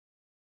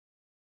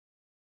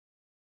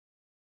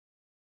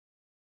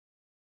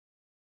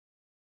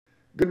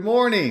Good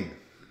morning.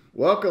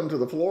 Welcome to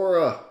the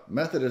Flora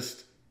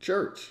Methodist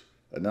Church,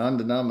 a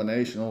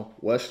non-denominational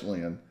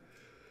Wesleyan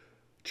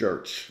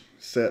church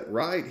set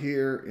right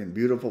here in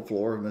beautiful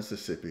Flora,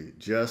 Mississippi,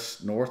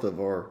 just north of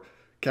our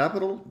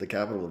capital, the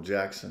capital of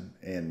Jackson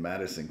and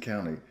Madison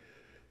County,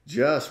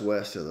 just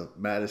west of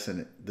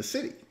the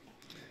city.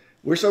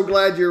 We're so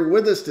glad you're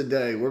with us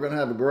today. We're going to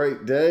have a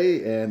great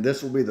day, and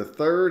this will be the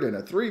third in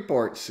a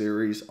three-part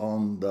series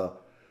on the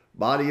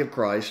body of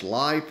Christ,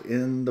 life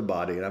in the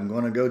body. And I'm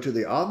going to go to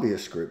the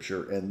obvious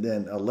scripture and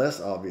then a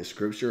less obvious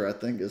scripture I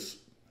think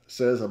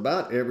says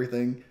about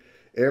everything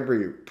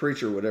every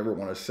preacher would ever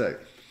want to say.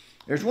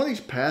 There's one of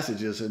these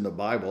passages in the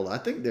Bible, I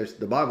think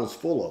the Bible's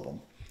full of them,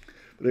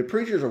 but if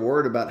preachers are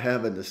worried about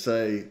having to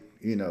say,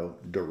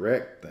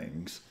 direct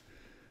things,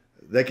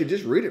 they could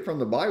just read it from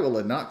the Bible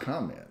and not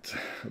comment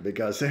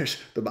because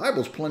the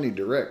Bible's plenty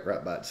direct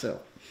right by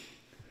itself.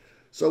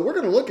 So we're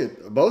going to look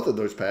at both of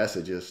those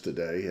passages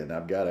today, and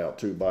I've got out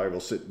two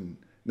Bibles sitting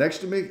next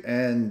to me,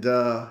 and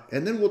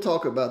then we'll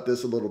talk about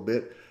this a little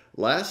bit.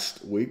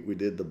 Last week we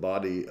did the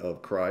body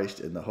of Christ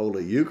in the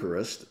Holy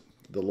Eucharist,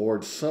 the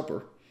Lord's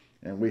Supper,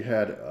 and we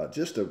had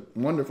just a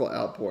wonderful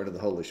outpouring of the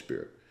Holy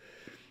Spirit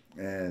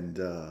and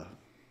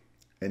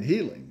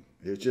healing.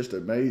 It's just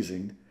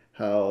amazing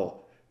how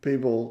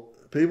people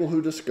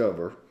who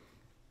discover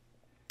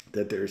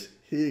that there's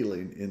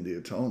healing in the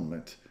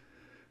atonement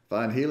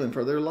find healing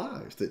for their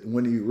lives. That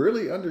when you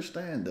really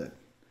understand that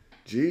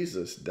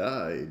Jesus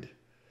died,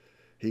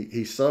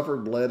 he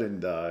suffered, bled,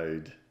 and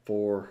died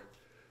for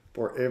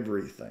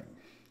everything,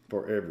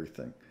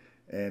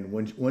 And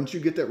once you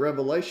get that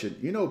revelation,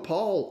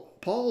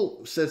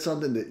 Paul said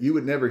something that you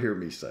would never hear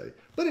me say,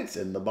 but it's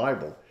in the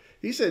Bible.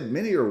 He said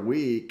many are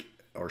weak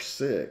or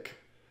sick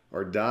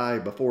or die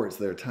before it's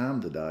their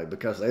time to die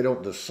because they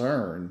don't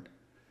discern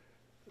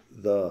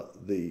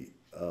the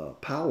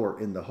power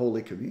in the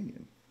Holy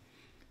Communion.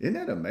 Isn't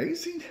that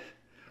amazing?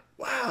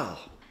 Wow.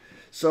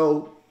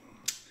 So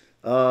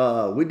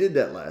we did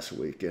that last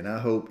week, and I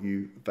hope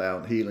you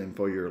found healing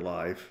for your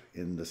life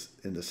in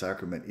the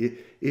sacrament.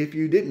 If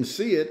you didn't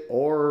see it,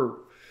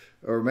 or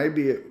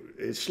maybe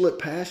it slipped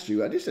past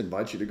you, I just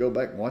invite you to go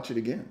back and watch it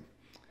again,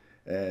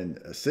 and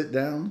sit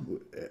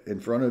down in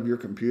front of your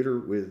computer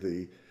with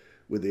the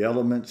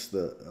elements,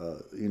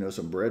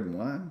 some bread and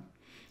wine,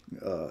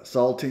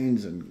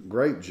 saltines and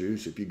grape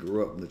juice. If you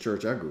grew up in the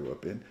church I grew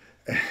up in.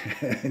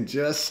 And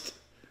just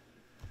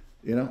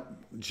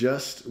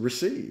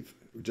receive.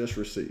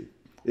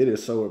 It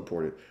is so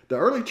important. The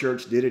early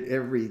church did it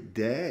every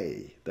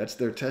day. That's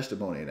their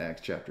testimony in Acts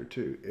chapter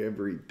 2,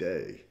 every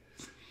day.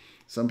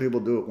 Some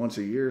people do it once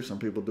a year. Some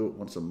people do it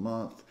once a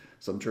month.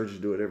 Some churches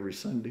do it every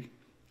Sunday.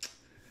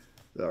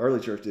 The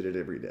early church did it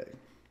every day.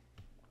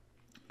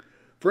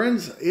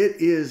 Friends, it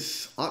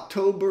is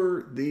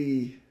October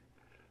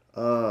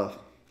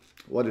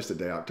what is the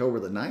day?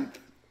 October the 9th.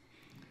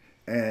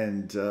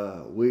 And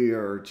we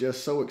are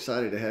just so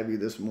excited to have you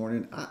this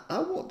morning. I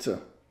want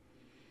to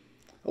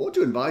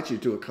invite you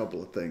to a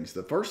couple of things.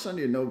 The first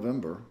Sunday in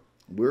November,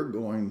 we're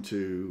going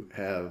to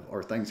have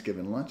our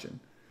Thanksgiving luncheon.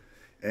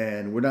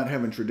 And we're not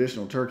having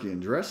traditional turkey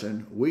and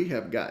dressing. We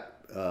have got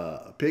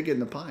a pig in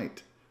the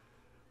pint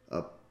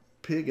or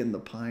pig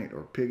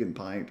and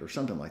pint or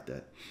something like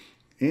that.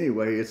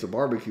 Anyway, it's a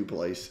barbecue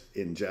place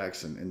in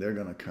Jackson, and they're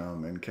going to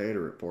come and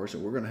cater it for us.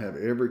 And we're going to have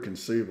every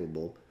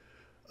conceivable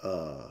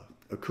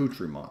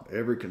accoutrement,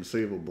 every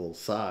conceivable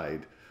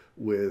side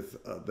with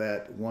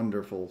that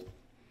wonderful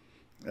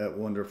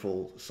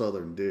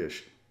Southern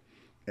dish.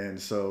 And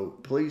so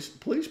please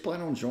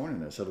plan on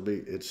joining us.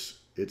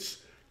 It's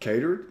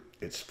catered,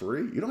 it's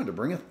free. You don't have to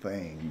bring a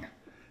thing,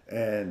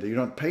 and you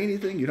don't pay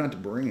anything. You don't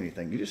have to bring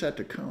anything. You just have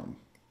to come.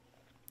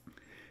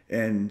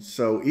 And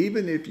so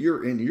even if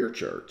you're in your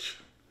church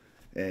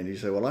and you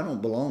say, well, I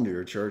don't belong to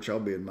your church, I'll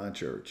be in my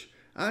church.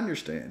 I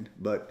understand,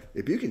 but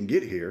if you can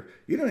get here,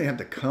 you don't even have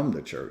to come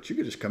to church. You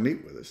can just come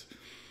eat with us.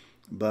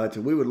 But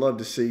we would love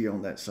to see you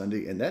on that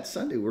Sunday. And that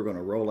Sunday, we're going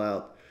to roll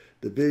out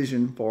the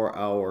vision for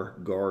our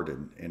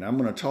garden. And I'm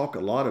going to talk a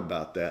lot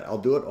about that. I'll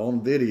do it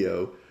on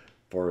video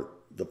for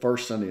the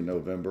first Sunday in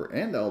November,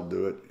 and I'll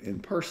do it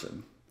in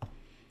person.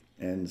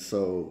 And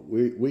so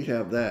we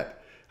have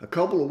that. A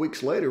couple of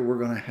weeks later, we're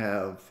going to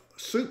have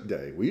Soup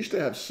Day. We used to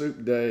have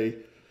Soup Day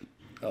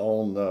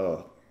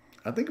on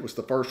I think it was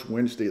the first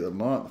Wednesday of the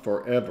month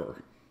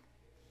forever.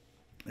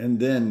 And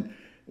then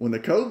when the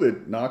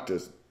COVID knocked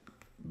us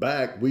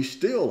back, we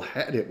still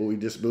had it, but we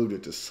just moved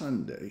it to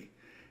Sunday.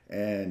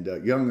 And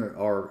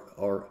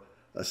our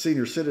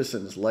senior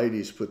citizens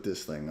ladies put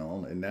this thing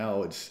on, and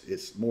now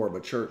it's more of a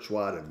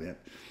church-wide event.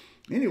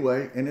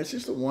 Anyway, and it's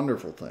just a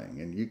wonderful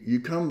thing. And you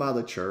come by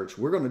the church.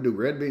 We're going to do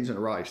red beans and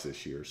rice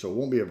this year, so it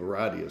won't be a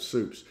variety of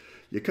soups.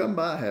 You come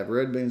by, have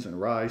red beans and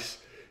rice,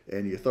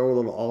 and you throw a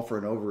little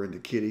offering over into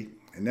Kitty.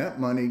 And that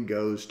money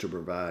goes to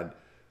provide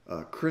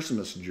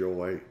Christmas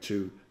joy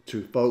to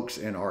folks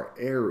in our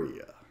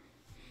area.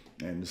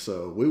 And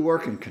so we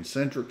work in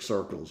concentric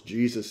circles.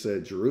 Jesus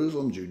said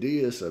Jerusalem,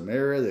 Judea,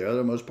 Samaria, the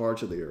uttermost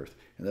parts of the earth.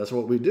 And that's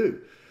what we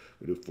do.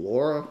 We do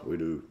Flora, we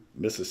do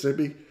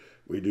Mississippi,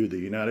 We do the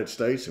United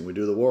States and we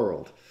do the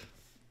world.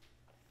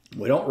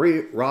 We don't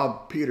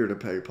rob Peter to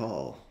pay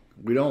Paul.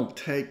 We don't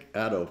take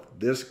out of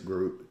this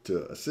group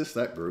to assist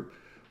that group.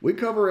 We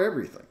cover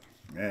everything.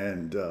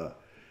 And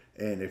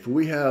if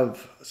we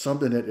have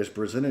something that is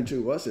presented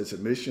to us, it's a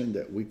mission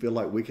that we feel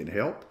like we can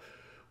help.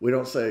 We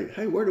don't say,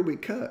 hey, where do we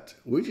cut?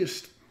 We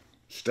just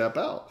step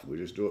out. We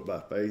just do it by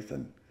faith.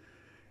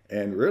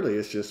 And really,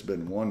 it's just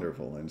been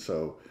wonderful. And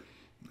so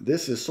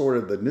this is sort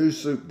of the new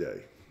soup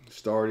day,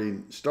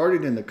 starting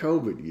in the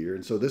COVID year.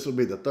 And so this will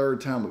be the third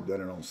time we've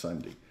done it on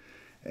Sunday.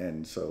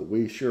 And so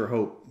we sure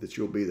hope that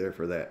you'll be there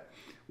for that.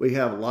 We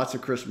have lots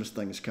of Christmas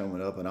things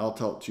coming up, and I'll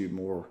talk to you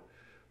more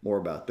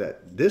about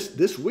that.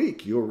 This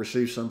week, you'll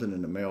receive something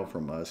in the mail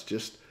from us,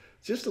 just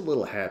a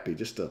little happy,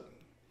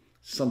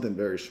 something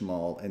very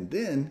small. And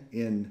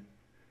then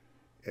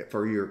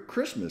for your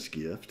Christmas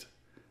gift,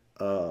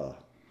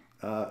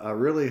 I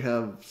really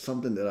have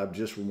something that I've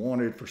just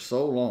wanted for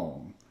so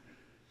long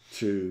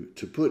to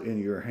put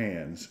in your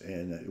hands,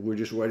 and we're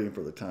just waiting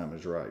for the time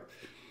is right.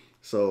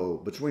 So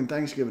between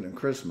Thanksgiving and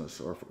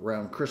Christmas, or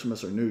around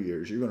Christmas or New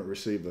Year's, you're going to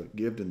receive a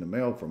gift in the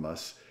mail from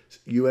us,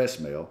 U.S.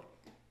 mail,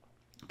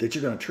 that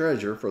you're going to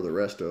treasure for the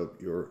rest of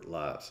your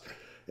lives.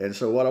 And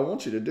so what I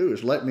want you to do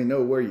is let me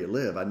know where you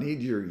live. I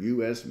need your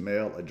U.S.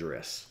 mail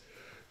address.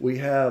 We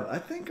have, I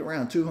think,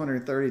 around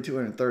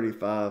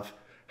 235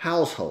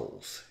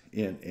 households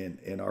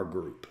in our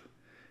group.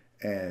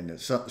 And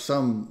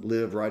some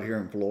live right here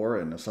in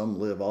Florida, and some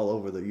live all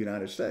over the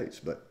United States.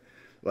 But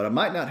I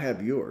might not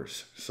have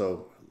yours.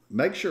 So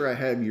make sure I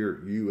have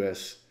your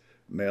U.S.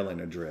 mailing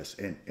address.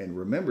 And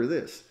remember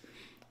this,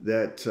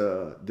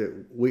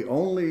 that we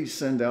only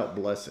send out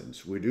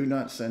blessings. We do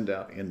not send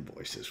out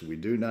invoices. We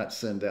do not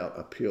send out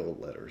appeal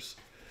letters.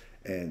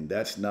 And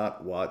that's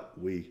not what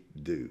we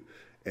do.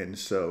 And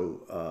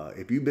so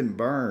if you've been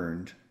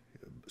burned,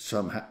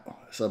 somehow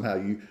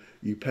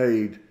you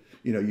paid,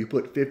 you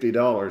put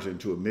 $50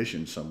 into a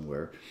mission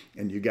somewhere,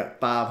 and you got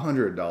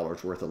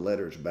 $500 worth of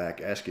letters back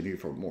asking you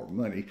for more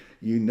money,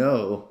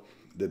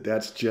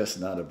 that's just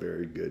not a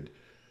very good,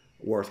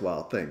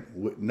 worthwhile thing.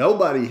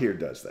 Nobody here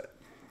does that.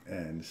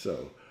 And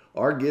so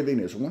our giving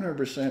is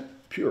 100%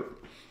 pure.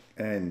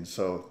 And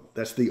so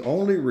that's the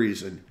only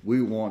reason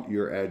we want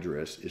your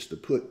address, is to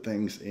put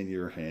things in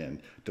your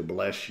hand to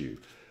bless you,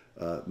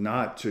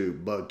 not to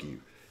bug you.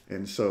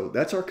 And so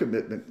that's our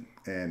commitment,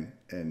 and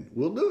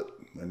we'll do it.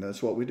 And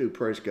that's what we do.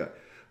 Praise God.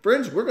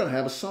 Friends, we're going to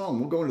have a song.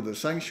 We'll go into the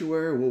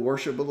sanctuary. We'll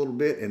worship a little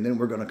bit, and then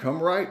we're going to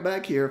come right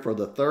back here for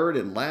the third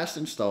and last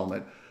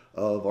installment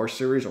of our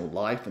series on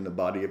life in the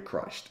body of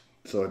Christ.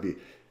 So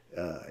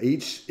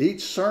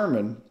each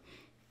sermon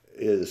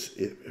is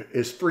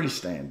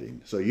freestanding.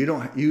 So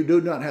you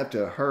do not have to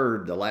have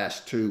heard the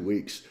last 2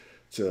 weeks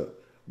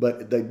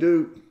but they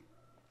do,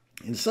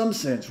 in some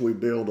sense, we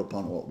build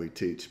upon what we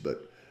teach,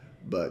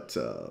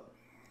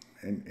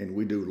 and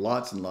we do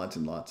lots and lots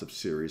and lots of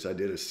series. I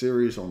did a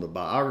series on the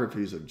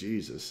biographies of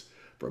Jesus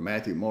for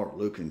Matthew, Mark,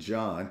 Luke, and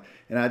John,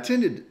 and I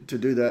intended to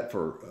do that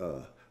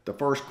for the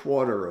first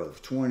quarter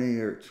of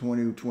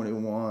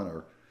 2021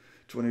 or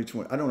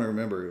 2020. I don't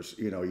remember. It was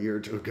a year or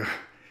two ago,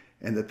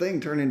 and the thing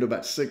turned into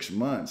about 6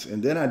 months,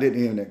 and then I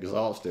didn't even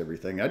exhaust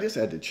everything. I just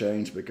had to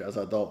change because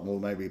I thought, well,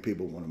 maybe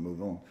people want to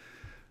move on.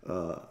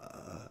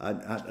 I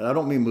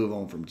don't mean move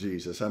on from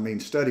Jesus. I mean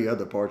study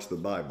other parts of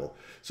the Bible.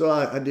 So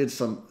I did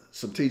some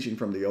teaching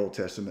from the Old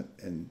Testament,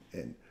 and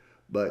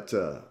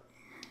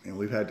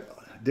we've had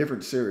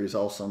different series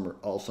all summer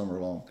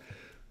long.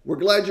 We're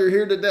glad you're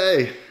here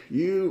today.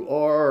 You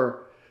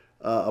are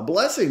a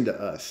blessing to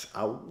us.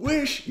 I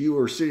wish you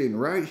were sitting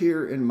right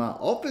here in my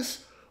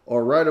office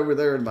or right over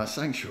there in my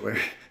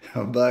sanctuary,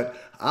 but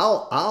I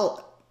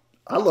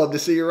love to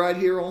see you right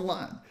here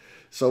online.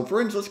 So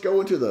friends, let's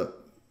go into the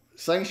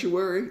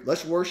sanctuary.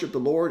 Let's worship the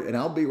Lord, and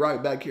I'll be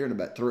right back here in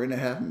about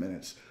 3.5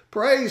 minutes.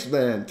 Praise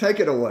band, take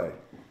it away.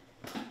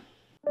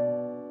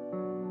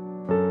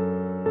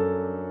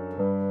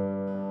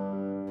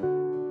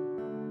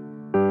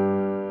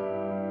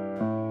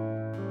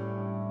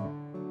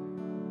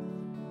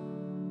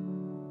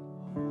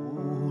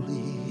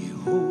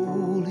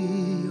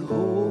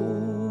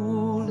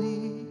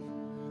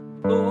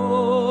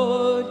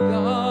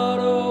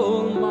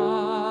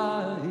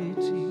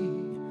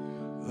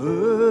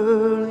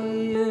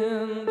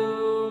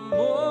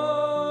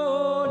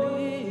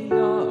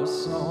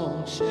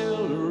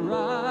 Shall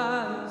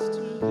rise.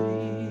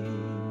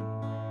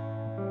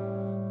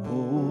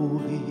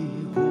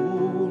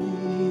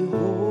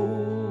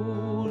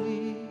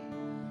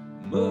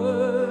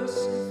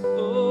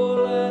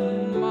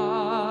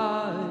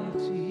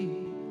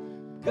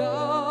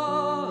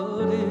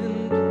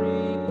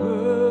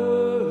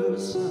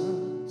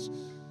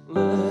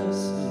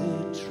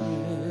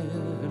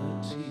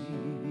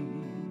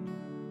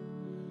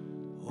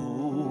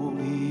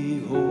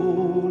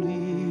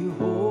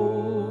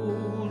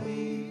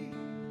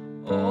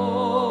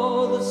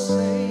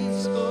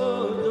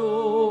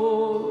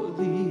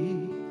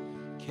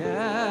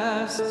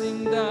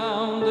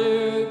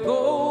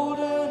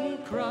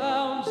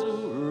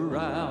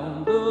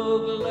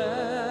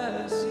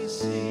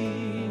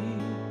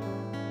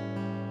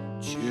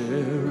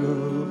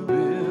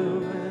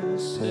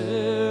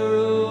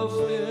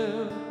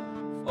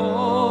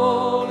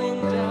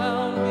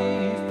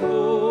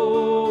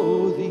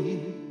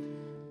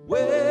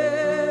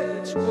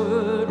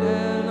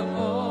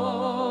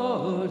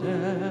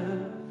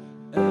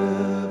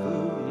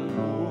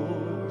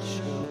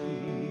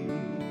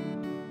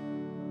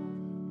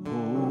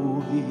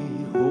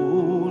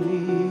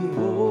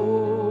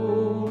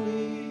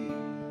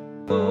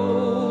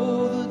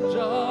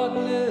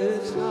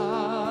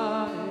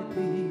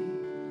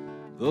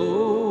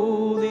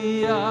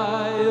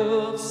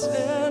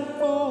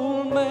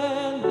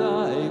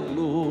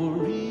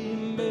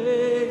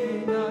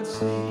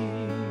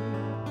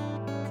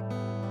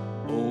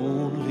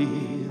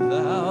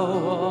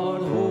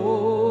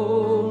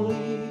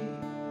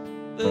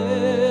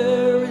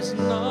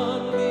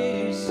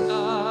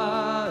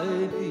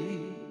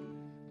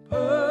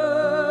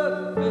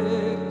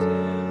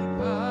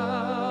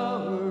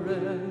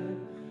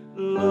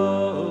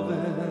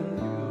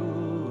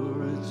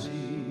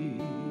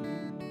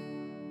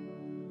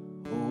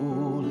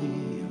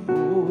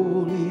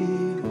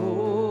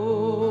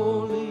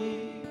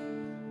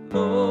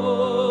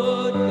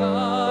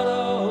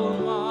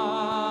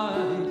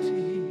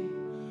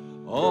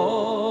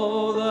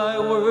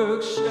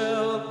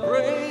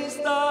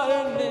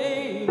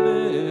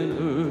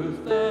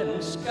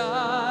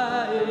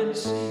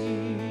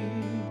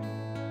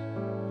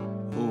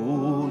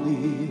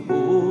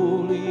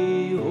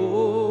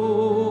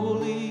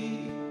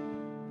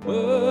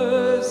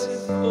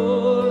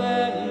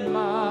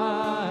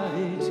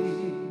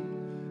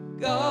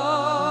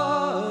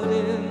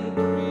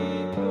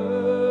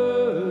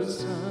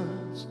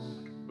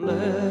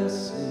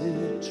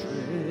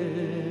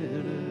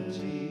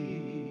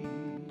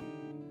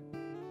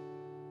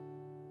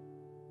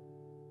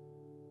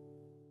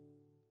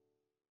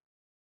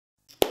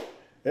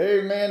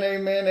 Amen,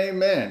 amen,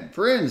 amen.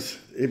 Friends,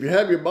 if you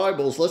have your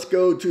Bibles, let's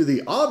go to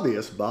the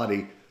obvious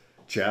body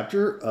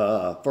chapter,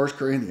 1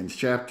 Corinthians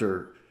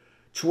chapter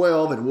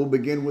 12, and we'll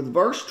begin with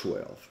verse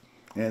 12.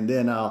 And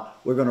then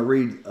we're going to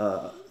read,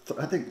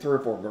 I think, 3 or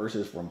 4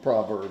 verses from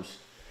Proverbs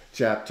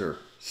chapter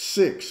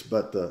 6.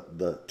 But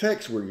the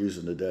text we're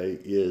using today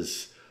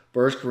is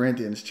 1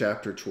 Corinthians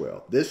chapter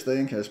 12. This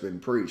thing has been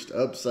preached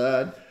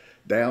upside,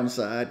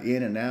 downside,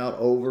 in and out,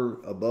 over,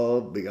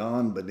 above,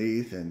 beyond,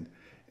 beneath, and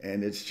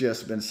it's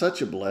just been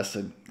such a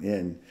blessing.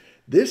 And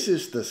this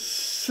is the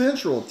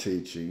central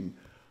teaching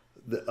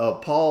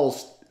of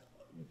Paul's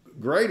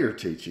greater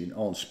teaching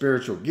on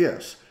spiritual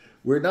gifts.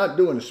 We're not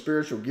doing the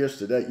spiritual gifts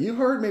today. You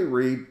heard me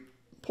read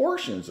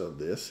portions of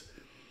this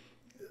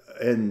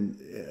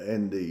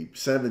in the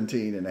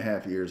 17 and a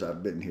half years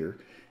I've been here.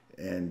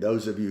 And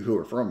those of you who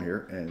are from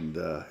here,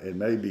 and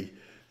maybe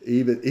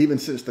even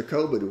since the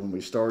COVID, when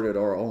we started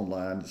our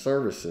online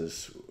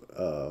services,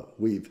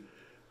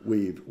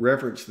 we've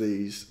referenced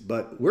these,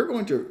 but we're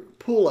going to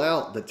pull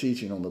out the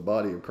teaching on the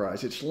body of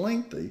Christ. It's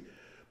lengthy,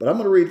 but I'm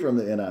going to read from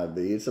the NIV.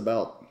 It's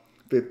about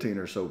 15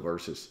 or so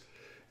verses.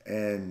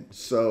 And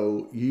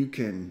so you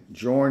can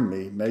join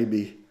me.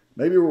 Maybe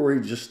we'll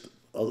read just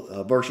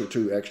a verse or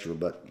two extra,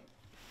 but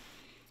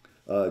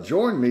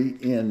join me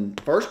in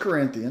 1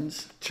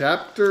 Corinthians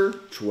chapter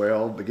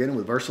 12, beginning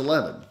with verse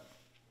 11.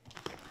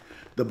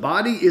 The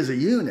body is a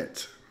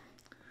unit,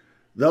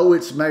 though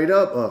it's made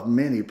up of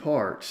many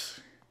parts.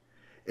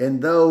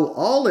 And though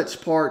all its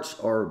parts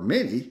are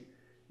many,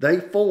 they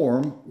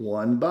form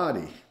one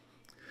body.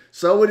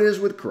 So it is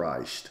with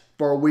Christ,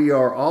 for we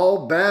are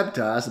all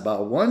baptized by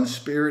one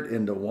Spirit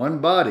into one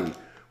body.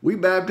 We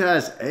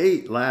baptized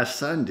 8 last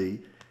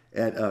Sunday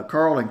at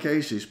Carl and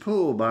Casey's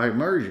pool by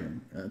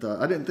immersion.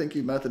 I didn't think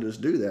you Methodists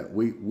do that.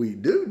 We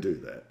do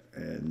that,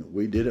 and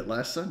we did it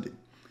last Sunday.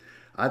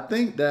 I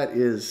think that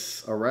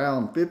is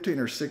around 15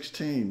 or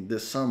 16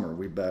 this summer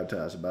we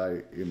baptized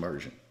by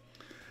immersion.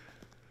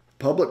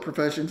 Public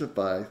professions of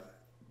faith,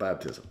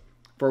 baptism.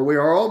 For we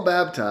are all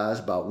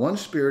baptized by one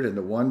Spirit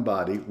into one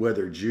body,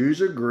 whether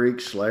Jews or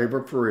Greeks, slave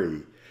or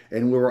free,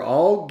 and we're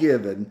all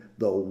given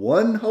the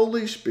one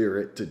Holy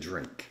Spirit to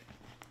drink.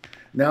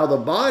 Now the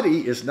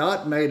body is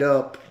not made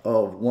up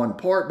of one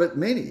part, but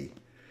many.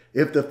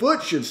 If the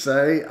foot should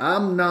say,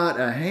 I'm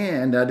not a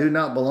hand, I do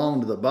not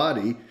belong to the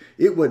body,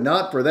 it would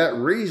not for that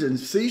reason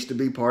cease to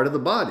be part of the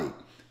body.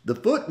 The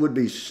foot would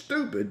be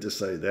stupid to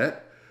say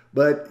that.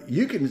 But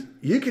you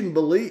can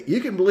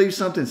believe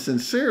something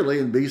sincerely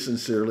and be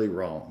sincerely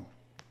wrong.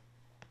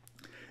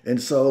 And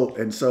so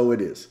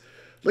it is.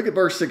 Look at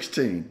verse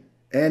 16.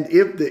 And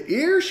if the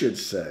ear should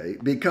say,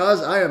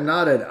 because I am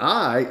not an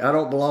eye, I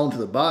don't belong to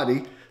the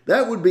body,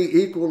 that would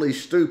be equally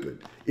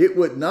stupid. It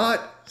would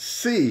not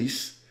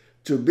cease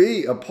to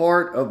be a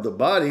part of the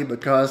body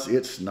because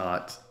it's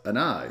not an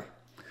eye.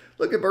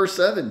 Look at verse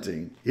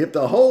 17. If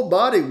the whole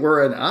body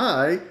were an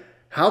eye,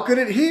 how could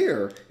it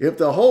hear? If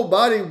the whole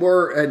body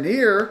were an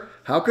ear,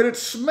 how could it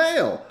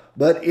smell?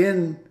 But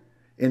in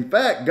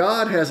fact,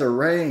 God has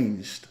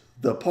arranged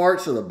the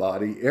parts of the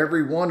body,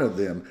 every one of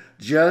them,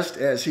 just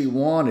as he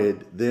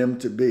wanted them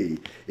to be.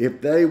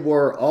 If they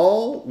were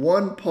all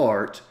one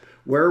part,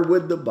 where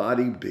would the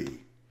body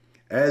be?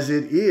 As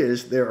it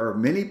is, there are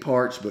many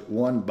parts but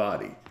one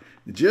body.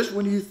 Just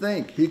when you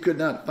think he could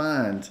not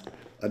find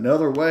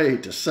another way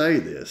to say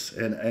this,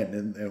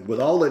 and with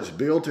all its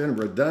built-in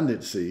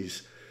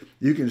redundancies,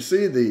 you can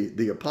see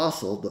the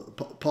apostle,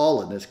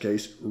 Paul in this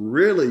case,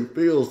 really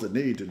feels the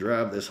need to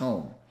drive this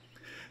home.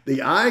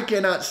 The eye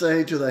cannot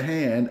say to the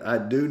hand, I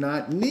do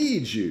not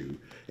need you.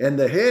 And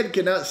the head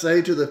cannot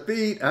say to the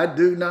feet, I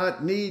do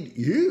not need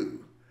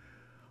you.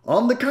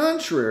 On the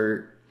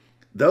contrary,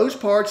 those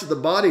parts of the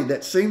body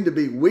that seem to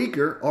be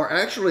weaker are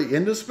actually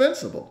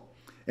indispensable.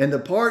 And the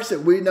parts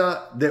that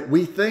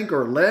we think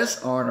are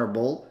less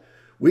honorable,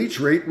 we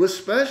treat with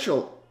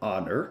special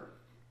honor.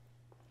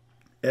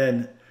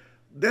 And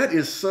that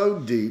is so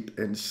deep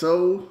and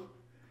so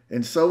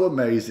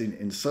amazing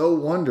and so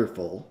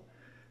wonderful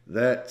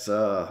that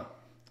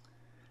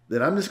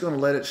I'm just going to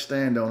let it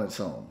stand on its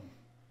own.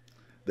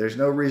 There's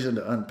no reason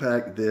to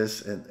unpack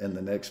this in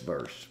the next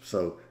verse.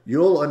 So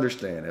you'll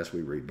understand as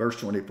we read. Verse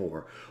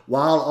 24.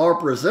 While our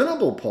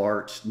presentable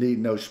parts need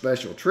no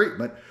special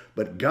treatment,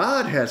 but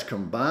God has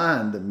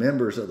combined the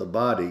members of the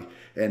body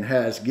and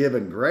has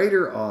given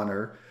greater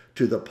honor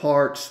to the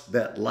parts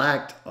that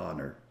lacked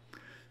honor,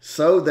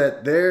 so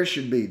that there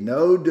should be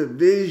no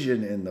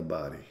division in the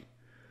body,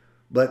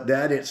 but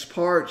that its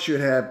parts should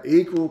have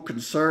equal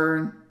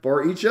concern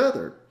for each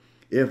other.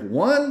 If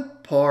one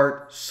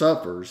part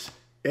suffers,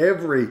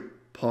 every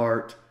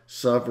part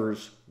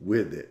suffers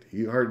with it.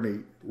 You heard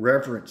me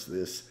reference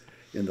this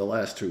in the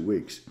last 2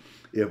 weeks.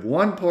 If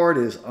one part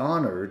is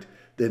honored,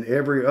 then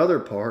every other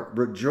part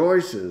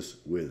rejoices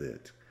with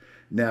it.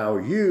 Now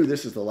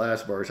this is the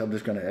last verse. I'm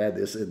just going to add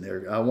this in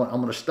there. I'm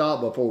going to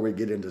stop before we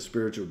get into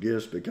spiritual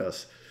gifts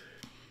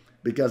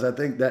because I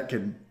think that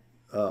can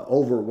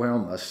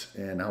overwhelm us,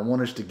 and I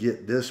want us to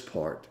get this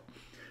part.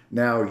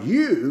 Now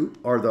you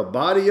are the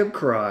body of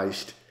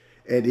Christ,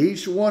 and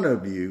each one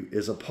of you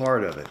is a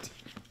part of it.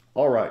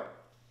 All right.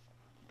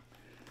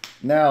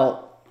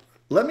 Now,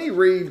 let me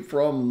read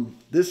from,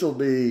 this will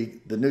be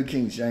the New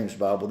King James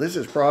Bible. This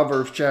is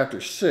Proverbs chapter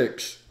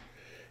 6,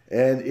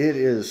 and it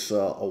is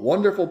a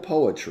wonderful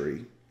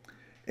poetry,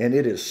 and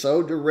it is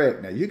so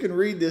direct. Now, you can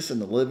read this in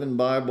the Living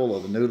Bible or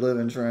the New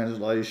Living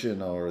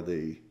Translation or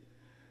the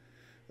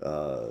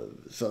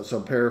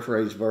some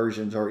paraphrased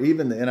versions, or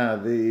even the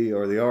NIV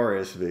or the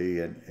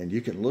RSV, and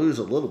you can lose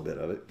a little bit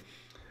of it.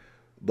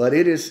 But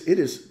it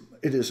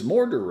is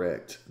more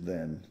direct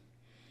than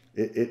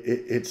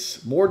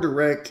it's more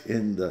direct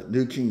in the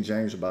New King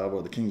James Bible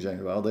or the King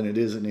James Bible than it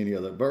is in any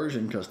other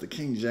version, because the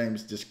King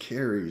James just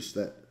carries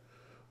that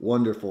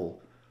wonderful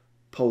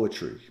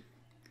poetry.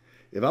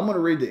 If I'm going to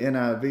read the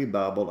NIV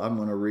Bible, I'm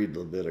going to read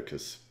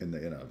Leviticus in the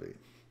NIV.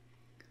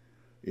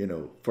 You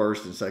know,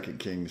 1st and 2nd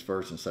Kings,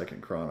 1st and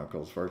 2nd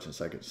Chronicles, 1st and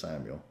 2nd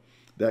Samuel,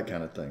 that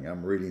kind of thing.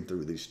 I'm reading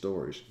through these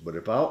stories. But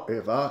if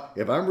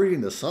I'm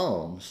reading the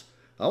Psalms,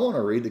 I want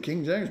to read the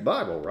King James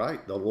Bible,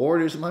 right? The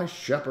Lord is my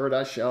shepherd,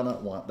 I shall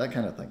not want, that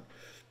kind of thing.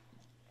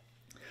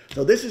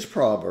 So this is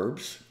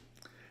Proverbs,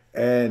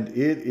 and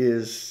it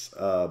is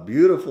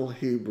beautiful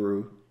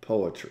Hebrew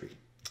poetry.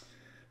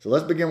 So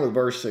let's begin with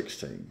verse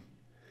 16.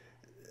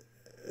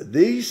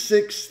 These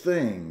 6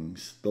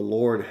 things the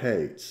Lord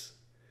hates.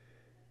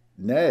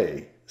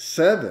 Nay,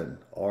 7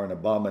 are an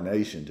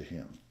abomination to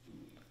him.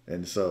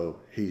 And so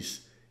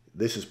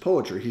this is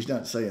poetry. He's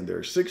not saying there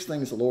are 6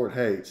 things the Lord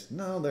hates.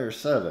 No, there are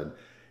 7.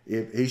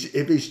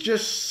 If he's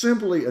just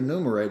simply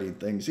enumerating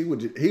things,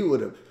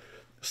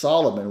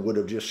 Solomon would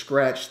have just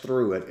scratched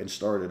through it and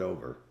started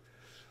over.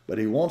 But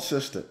he wants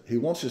us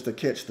to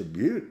catch the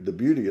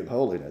beauty of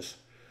holiness.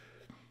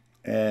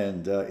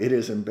 And it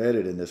is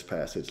embedded in this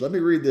passage. Let me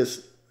read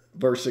this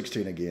verse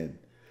 16 again.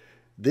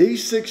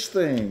 These 6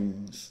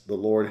 things the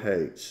Lord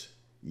hates,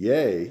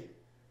 yea,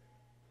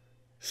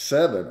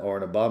 7 are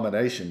an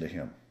abomination to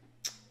him.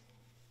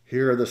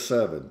 Here are the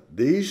 7.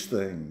 These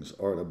things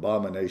are an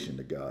abomination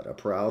to God: a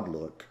proud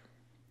look,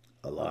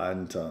 a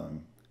lying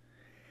tongue,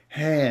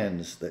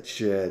 hands that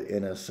shed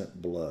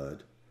innocent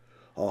blood,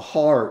 a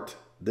heart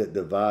that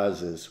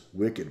devises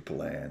wicked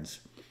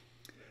plans,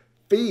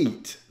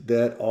 feet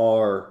that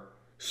are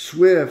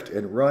swift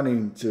and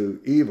running to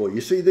evil.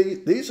 You see,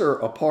 these are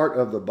a part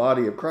of the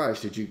body of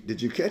Christ.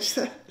 Did you catch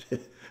that?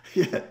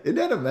 Yeah, isn't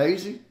that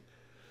amazing?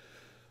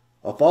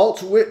 A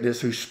false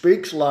witness who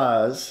speaks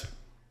lies,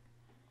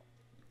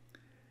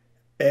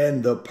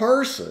 and the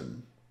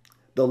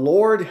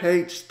Lord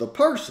hates the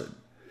person.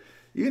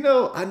 You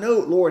know, I know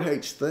Lord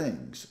hates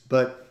things,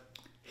 but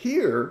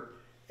here,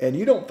 and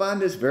you don't find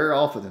this very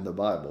often in the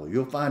Bible,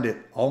 you'll find it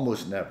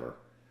almost never.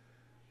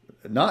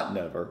 Not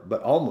never,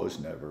 but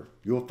almost never.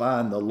 You'll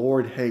find the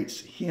Lord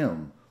hates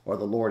him or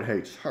the Lord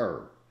hates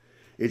her.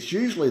 It's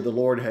usually the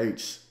Lord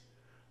hates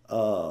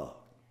the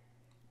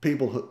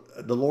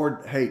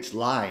Lord hates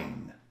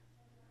lying.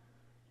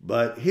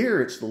 But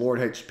here it's the Lord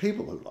hates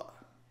people who lie.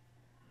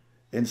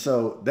 And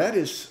so that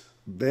is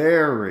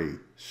very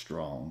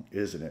strong,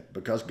 isn't it?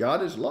 Because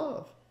God is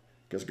love.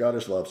 Because God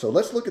is love. So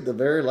let's look at the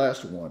very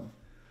last one.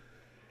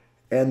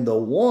 And the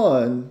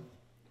one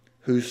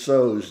who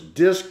sows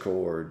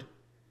discord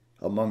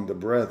among the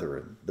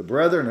brethren. The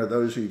brethren are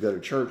those who you go to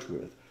church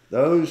with.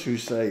 Those who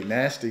say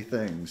nasty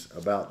things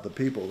about the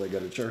people they go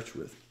to church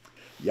with.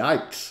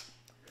 Yikes.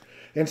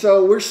 And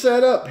so we're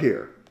set up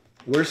here.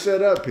 We're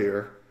set up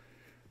here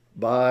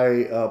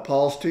by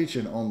Paul's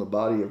teaching on the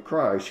body of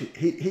Christ.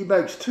 He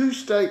makes 2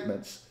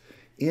 statements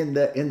in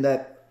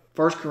that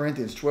 1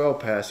 Corinthians 12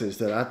 passage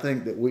that I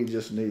think that we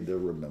just need to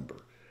remember.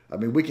 I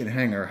mean, we can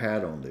hang our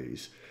hat on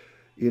these.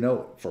 You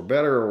know, for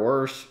better or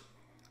worse,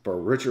 for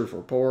richer,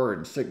 for poorer,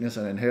 in sickness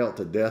and in health,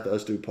 to death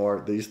us do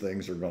part. These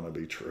things are going to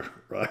be true,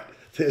 right?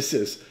 This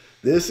is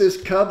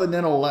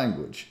covenantal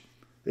language.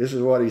 This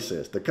is what he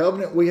says. The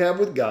covenant we have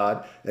with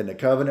God and the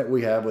covenant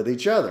we have with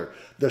each other.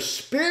 The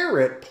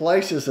Spirit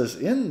places us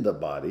in the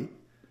body.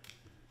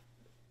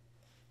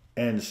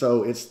 And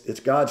so it's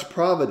God's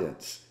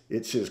providence.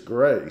 It's his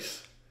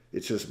grace.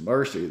 It's his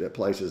mercy that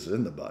places us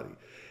in the body.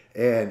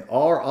 And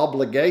our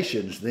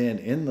obligations then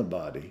in the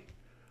body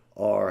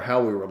are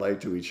how we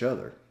relate to each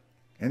other.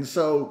 And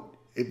so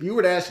if you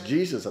were to ask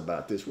Jesus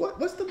about this,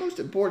 what's the most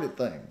important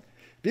thing?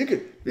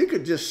 If you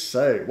could just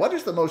say, what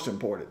is the most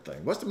important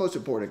thing? What's the most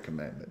important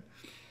commandment?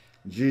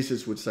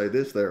 Jesus would say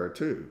this, there are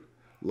two.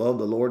 Love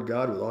the Lord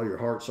God with all your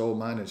heart, soul,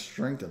 mind, and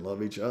strength, and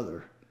love each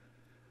other.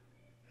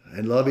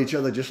 And love each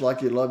other just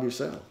like you love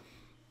yourself.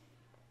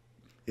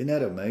 Isn't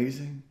that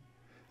amazing?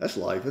 That's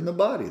life in the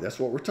body. That's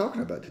what we're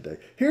talking about today.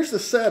 Here's the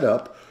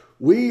setup.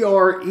 We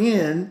are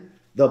in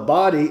the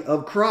body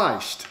of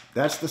Christ.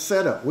 That's the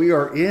setup. We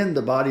are in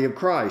the body of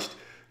Christ.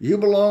 You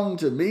belong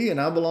to me and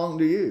I belong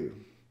to you.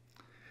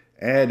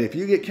 And if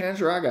you get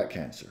cancer, I got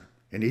cancer.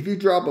 And if you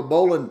drop a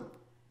bowling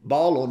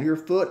ball on your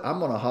foot, I'm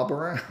going to hop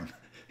around.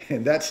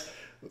 And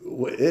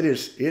it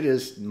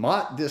is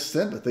not just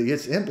sympathy,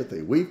 it's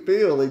empathy. We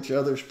feel each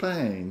other's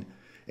pain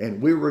and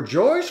we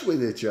rejoice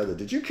with each other.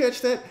 Did you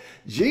catch that?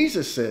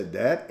 Jesus said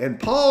that, and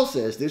Paul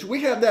says this.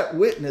 We have that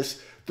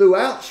witness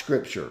throughout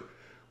Scripture.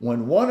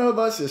 When one of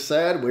us is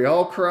sad, we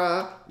all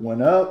cry. When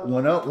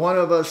one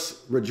of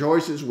us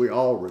rejoices, we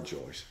all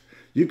rejoice.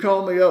 You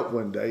call me up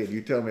one day and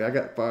you tell me I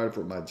got fired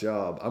from my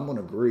job, I'm going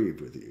to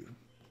grieve with you.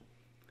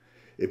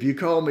 If you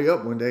call me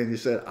up one day and you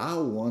said, I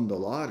won the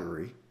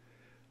lottery,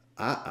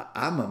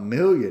 I'm a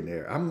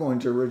millionaire, I'm going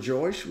to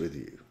rejoice with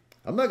you.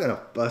 I'm not going to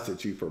fuss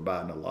at you for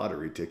buying a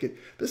lottery ticket.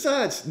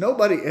 Besides,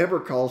 nobody ever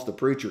calls the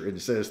preacher and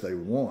says they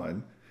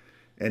won,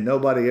 and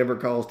nobody ever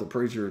calls the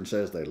preacher and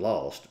says they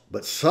lost.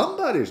 But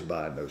somebody's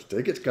buying those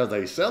tickets because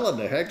they're selling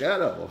the heck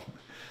out of them.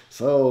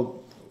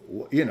 So,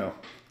 you know,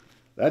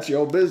 that's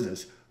your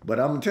business. But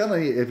I'm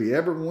telling you, if you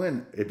ever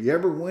win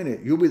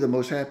it, you'll be the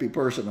most happy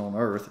person on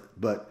earth.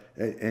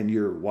 And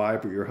your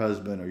wife or your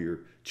husband or your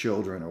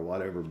children or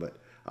whatever. But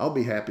I'll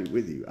be happy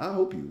with you. I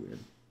hope you win.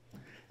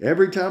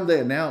 Every time they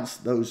announce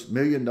those $1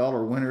 million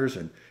winners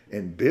and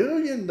 $1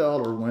 billion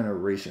winner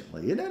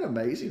recently, isn't that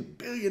amazing? $1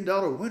 billion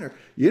winner.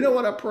 You know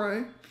what I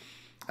pray?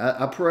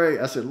 I pray.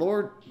 I said,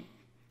 Lord,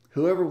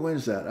 whoever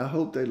wins that, I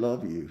hope they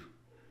love you.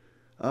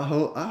 I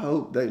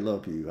hope they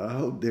love you. I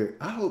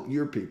hope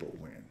your people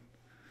win.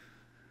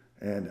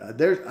 And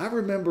I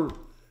remember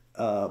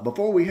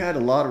before we had a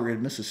lottery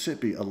in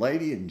Mississippi, a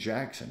lady in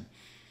Jackson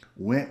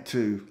went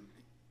to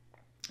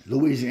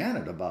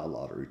Louisiana to buy a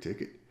lottery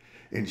ticket,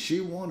 and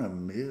she won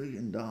 $1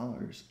 million.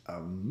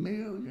 $1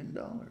 million.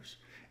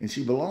 And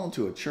she belonged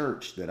to a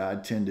church that I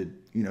attended,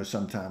 you know,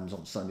 sometimes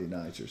on Sunday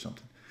nights or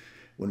something,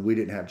 when we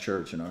didn't have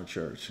church in our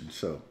church. And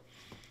so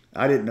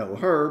I didn't know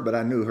her, but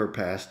I knew her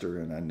pastor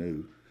and I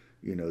knew,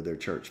 you know, their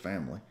church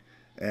family.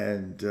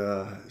 And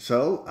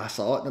so I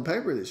saw it in the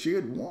paper that she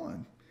had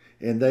won.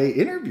 And they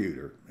interviewed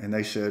her and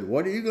they said,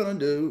 what are you going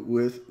to do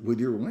with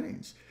your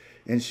winnings?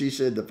 And she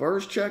said, the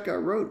first check I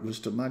wrote was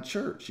to my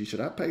church. She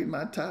said, I paid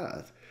my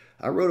tithe.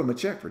 I wrote them a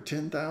check for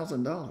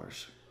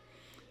 $10,000.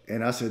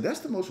 And I said,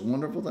 that's the most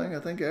wonderful thing I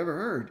think I ever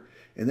heard.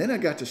 And then I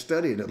got to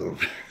study it a little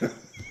bit.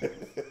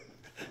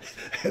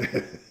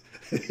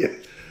 Yeah.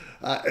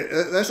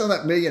 That's on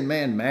that million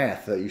man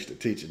math they used to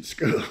teach in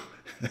school.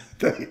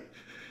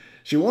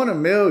 She won $1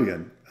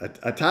 million.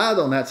 A tithe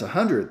on that's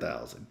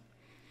 100,000.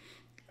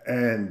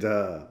 And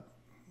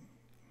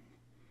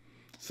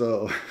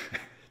so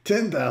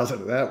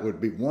 10,000 of that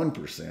would be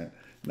 1%,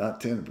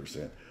 not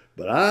 10%.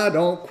 But I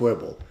don't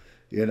quibble.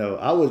 You know,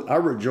 I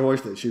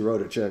rejoiced that she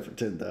wrote a check for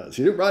 10,000.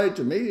 She didn't write it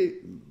to me,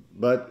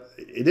 but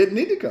it didn't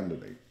need to come to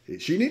me.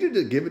 She needed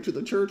to give it to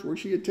the church where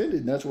she attended,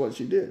 and that's what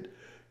she did.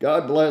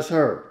 God bless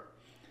her.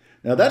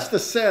 Now that's the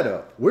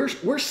setup.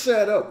 We're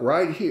set up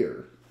right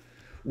here.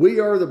 We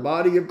are the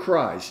body of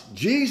Christ.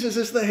 Jesus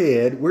is the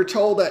head. We're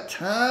told that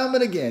time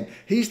and again.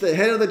 He's the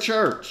head of the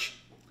church.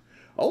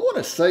 I want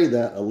to say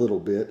that a little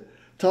bit,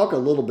 talk a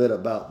little bit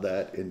about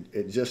that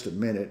in just a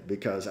minute,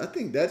 because I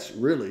think that's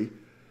really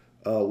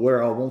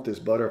where I want this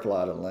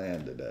butterfly to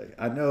land today.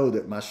 I know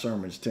that my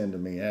sermons tend to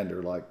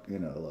meander like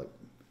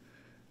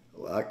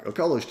I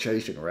call those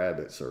chasing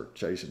rabbits or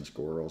chasing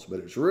squirrels, but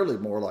it's really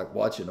more like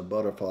watching a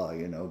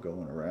butterfly,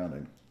 going around.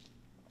 And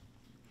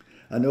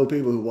I know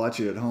people who watch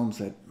it at home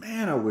said,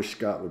 man, I wish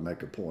Scott would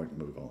make a point and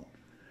move on.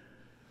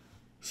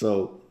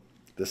 So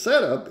the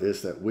setup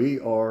is that we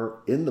are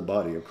in the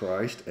body of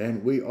Christ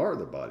and we are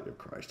the body of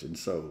Christ. And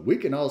so we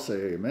can all say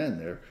amen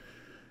there.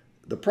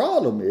 The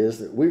problem is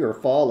that we are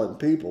fallen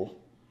people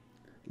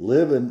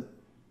living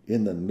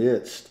in the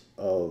middle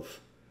of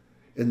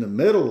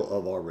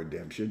our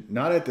redemption,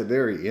 not at the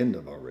very end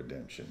of our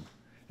redemption.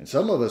 And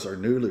some of us are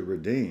newly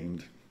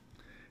redeemed.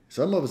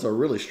 Some of us are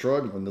really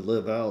struggling to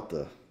live out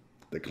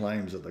the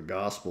claims of the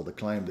gospel, the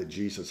claim that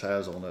Jesus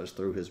has on us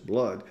through his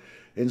blood.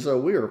 And so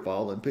we are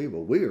fallen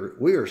people. We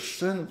are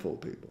sinful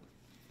people.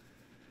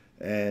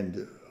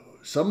 And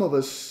some of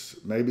us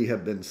maybe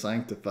have been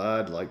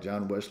sanctified, like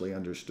John Wesley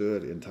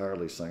understood,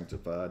 entirely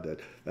sanctified.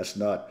 That's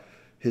not,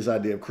 his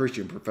idea of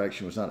Christian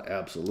perfection was not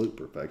absolute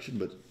perfection,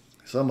 but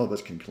some of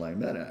us can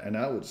claim that. And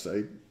I would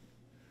say,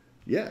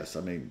 yes.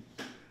 I mean,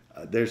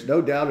 there's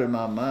no doubt in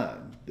my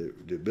mind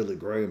that Billy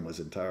Graham was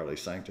entirely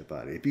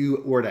sanctified. If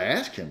you were to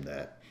ask him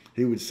that,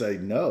 he would say,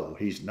 no,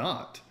 he's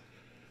not.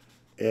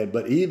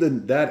 But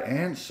even that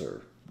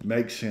answer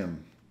makes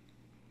him,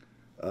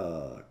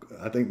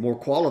 I think, more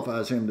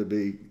qualifies him to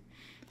be,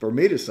 for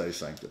me to say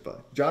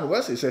sanctified. John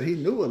Wesley said he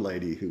knew a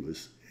lady who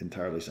was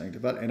entirely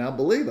sanctified, and I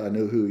believe I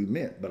knew who he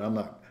meant, but I'm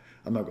not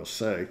going to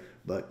say.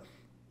 But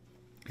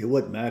it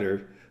wouldn't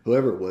matter.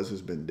 Whoever it was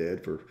has been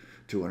dead for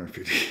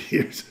 250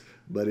 years.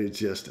 But it's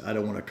just, I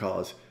don't want to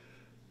cause,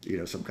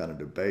 some kind of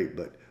debate.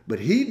 But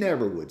he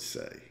never would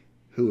say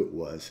who it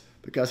was,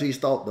 because he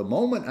thought the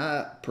moment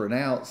I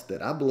pronounced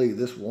that I believe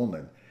this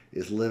woman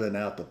is living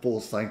out the full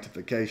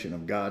sanctification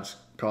of God's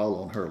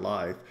call on her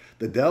life,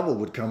 the devil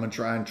would come and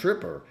try and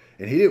trip her.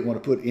 And he didn't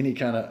want to put any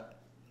kind of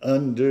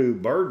undue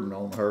burden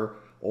on her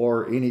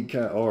or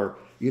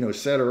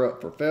set her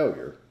up for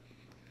failure.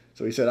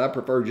 So he said, I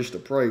prefer just to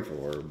pray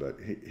for her, but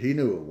he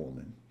knew a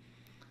woman.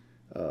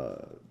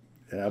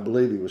 And I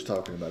believe he was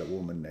talking about a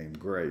woman named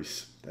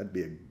Grace. That'd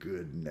be a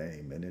good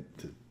name in it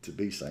to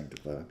be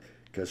sanctified,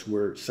 because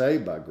we're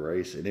saved by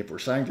grace. And if we're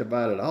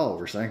sanctified at all,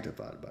 we're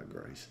sanctified by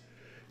grace.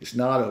 It's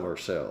not of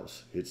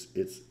ourselves.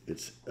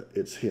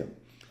 It's him.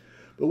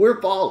 But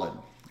we're fallen,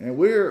 and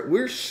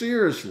we're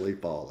seriously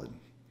fallen,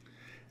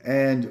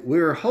 and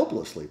we're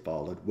hopelessly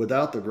fallen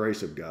without the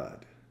grace of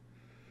God.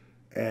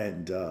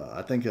 And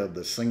I think of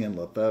the Singing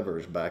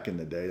Lefevres back in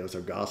the day. There was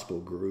a gospel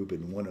group,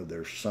 and one of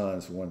their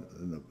sons, one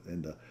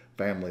in the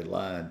family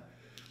line,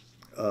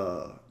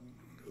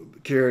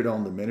 carried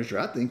on the ministry.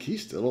 I think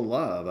he's still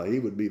alive. He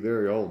would be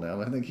very old now.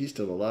 I think he's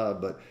still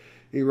alive, but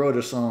he wrote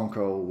a song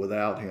called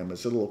Without Him.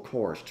 It's a little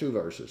chorus, 2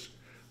 verses.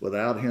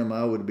 Without him,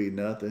 I would be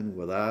nothing.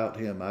 Without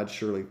him, I'd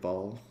surely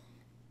fall.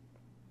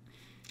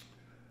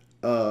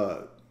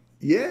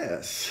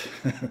 Yes.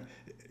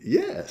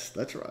 Yes,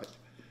 that's right.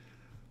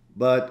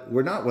 But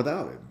we're not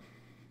without him.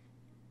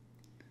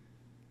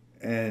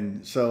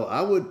 And so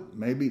I would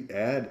maybe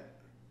add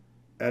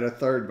a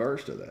 3rd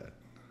verse to that.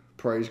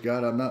 Praise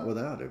God, I'm not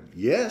without him.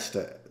 Yes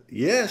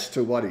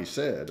to what he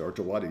said, or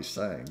to what he's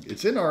saying.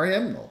 It's in our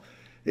hymnal.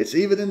 It's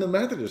even in the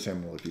Methodist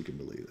hymnal, if you can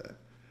believe that.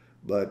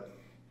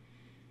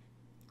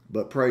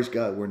 But praise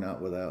God, we're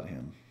not without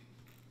him.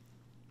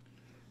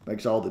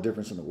 Makes all the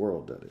difference in the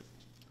world, doesn't it?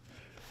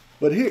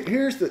 But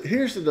here's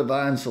the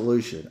divine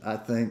solution, I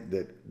think,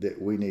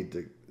 that we need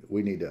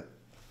to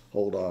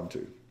hold on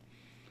to.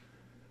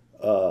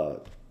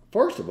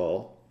 First of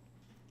all,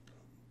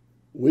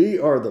 we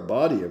are the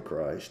body of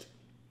Christ,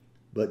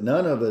 but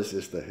none of us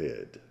is the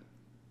head.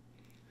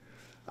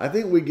 I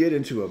think we get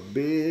into a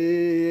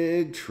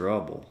big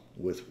trouble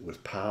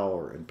with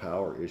power and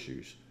power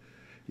issues.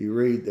 You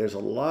read, there's a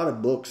lot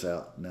of books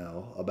out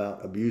now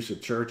about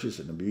abusive churches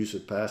and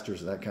abusive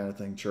pastors and that kind of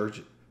thing.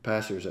 Church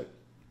pastors that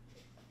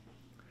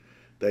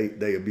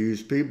they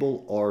abuse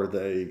people, or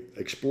they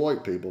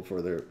exploit people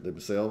for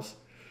themselves.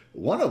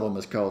 One of them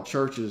is called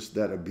Churches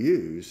That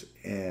Abuse,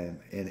 and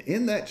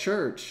in that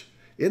church,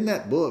 in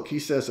that book, he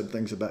says some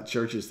things about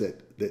churches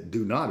that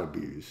do not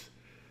abuse.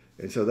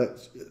 And so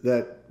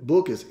that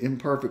book is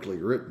imperfectly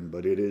written,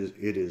 but it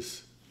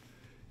is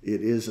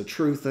a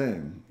true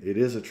thing. It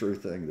is a true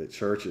thing that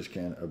churches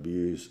can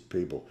abuse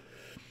people.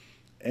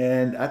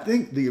 And I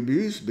think the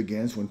abuse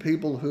begins when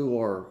people who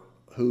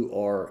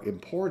are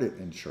important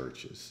in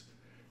churches,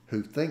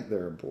 who think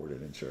they're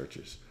important in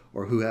churches,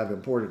 or who have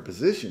important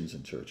positions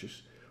in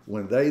churches,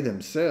 when they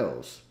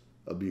themselves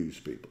abuse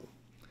people.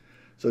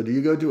 So do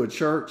you go to a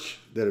church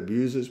that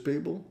abuses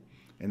people?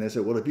 And they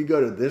say, well, if you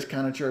go to this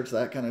kind of church,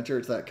 that kind of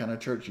church, that kind of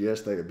church, yes,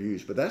 they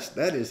abuse. But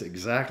that is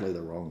exactly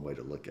the wrong way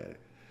to look at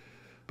it.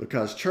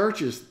 Because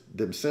churches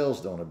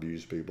themselves don't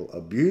abuse people.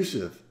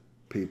 Abusive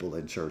people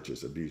in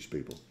churches abuse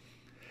people.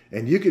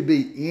 And you could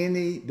be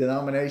any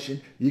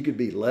denomination. You could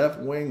be left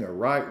wing or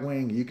right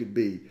wing. You could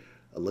be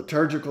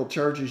liturgical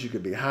churches. You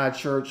could be high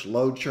church,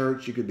 low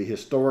church. You could be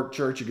historic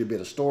church. You could be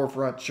at a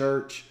storefront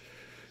church.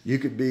 You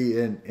could be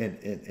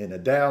in a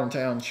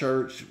downtown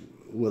church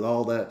with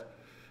all that,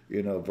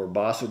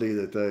 verbosity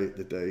that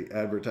they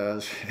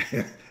advertise,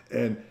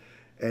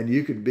 and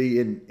you could be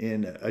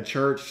in a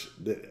church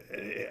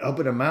that up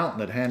in a mountain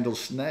that handles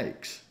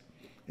snakes,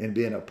 and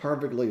be in a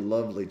perfectly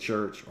lovely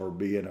church, or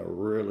be in a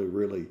really,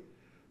 really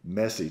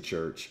messy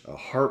church, a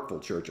hurtful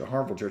church, a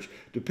harmful church,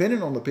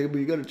 depending on the people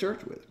you go to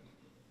church with.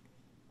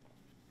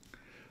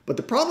 But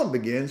the problem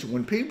begins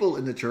when people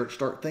in the church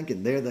start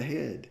thinking they're the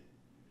head.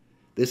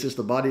 This is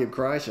the body of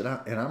Christ, and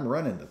I'm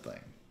running the thing.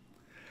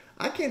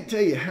 I can't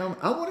tell you how,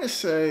 I want to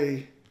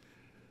say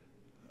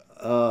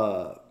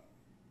a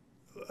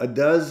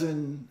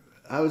dozen,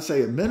 I would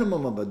say a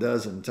minimum of a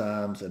dozen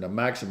times and a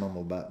maximum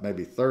of about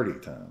maybe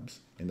 30 times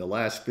in the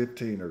last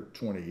 15 or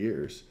 20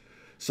 years,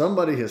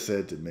 somebody has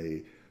said to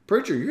me,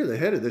 "Preacher, you're the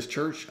head of this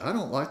church. I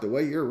don't like the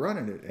way you're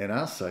running it." And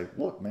I say,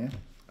 "Look, man,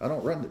 I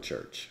don't run the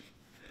church.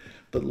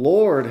 The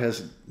Lord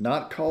has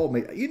not called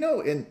me." You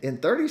know, in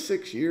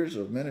 36 years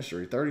of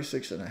ministry,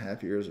 36 and a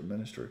half years of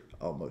ministry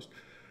almost,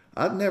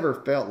 I've never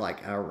felt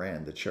like I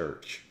ran the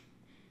church.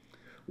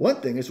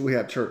 One thing is we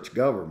have church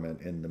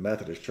government in the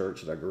Methodist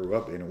church that I grew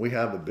up in, and we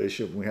have a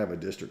bishop, and we have a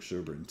district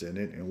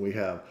superintendent, and we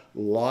have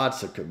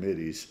lots of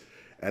committees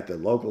at the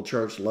local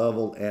church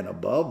level and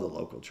above the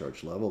local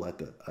church level, at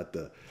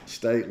the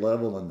state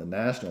level and the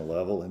national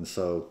level. And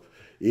so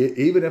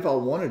even if I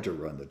wanted to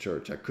run the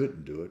church, I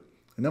couldn't do it.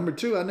 And number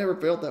two, I never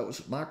felt that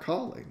was my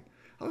calling.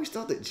 I always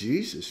thought that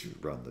Jesus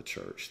should run the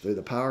church through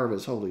the power of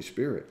his Holy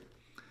Spirit.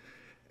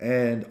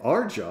 And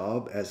our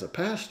job as a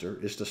pastor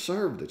is to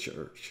serve the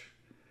church.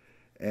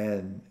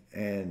 And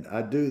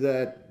I do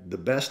that the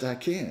best I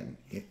can,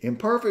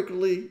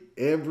 imperfectly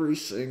every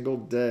single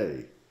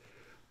day,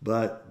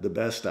 but the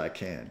best I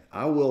can.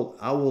 I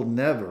will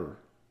never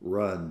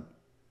run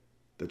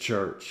the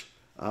church.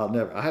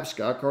 I have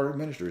Scott Carter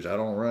Ministries. I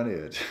don't run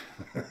it.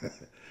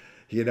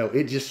 You know,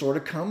 it just sort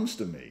of comes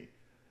to me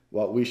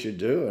what we should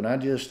do.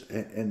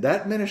 And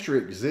that ministry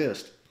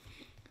exists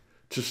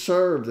to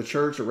serve the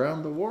church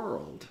around the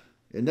world.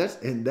 And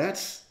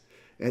that's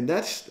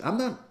I'm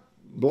not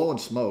blowing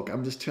smoke.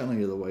 I'm just telling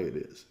you the way it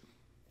is.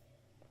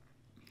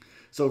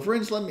 So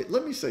friends,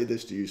 let me say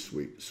this to you,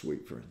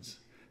 sweet friends.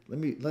 Let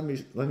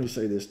me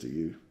say this to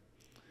you.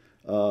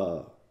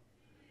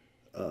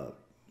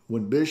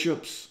 When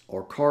bishops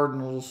or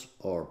cardinals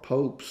or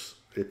popes,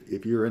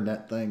 if you're in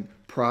that thing,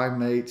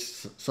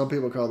 primates, some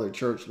people call their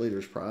church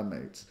leaders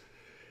primates.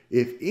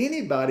 If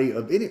anybody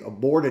a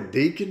board of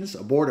deacons,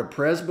 a board of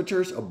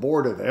presbyters, a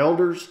board of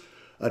elders,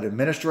 an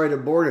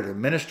administrative board, an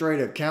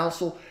administrative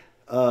council,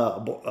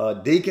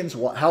 deacons,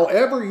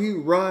 however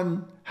you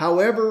run,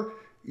 however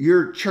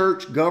your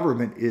church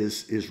government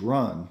is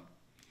run,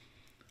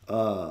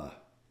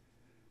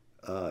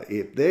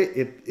 if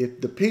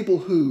the people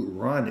who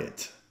run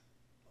it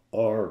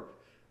are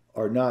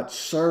not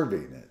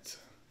serving it,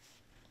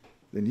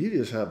 then you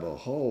just have a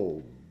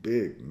whole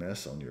big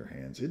mess on your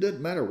hands. It doesn't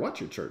matter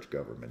what your church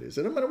government is.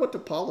 It doesn't matter what the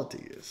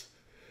polity is.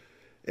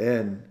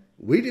 And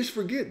we just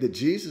forget that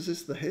Jesus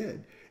is the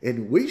head.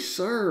 And we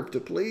serve to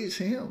please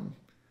him.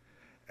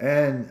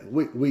 And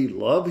we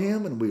love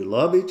him and we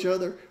love each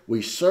other.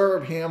 We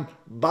serve him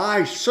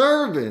by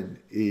serving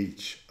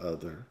each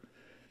other.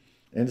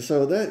 And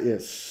so that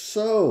is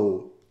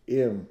so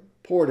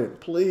important.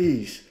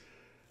 Please,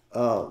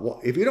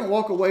 if you don't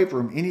walk away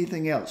from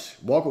anything else,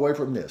 walk away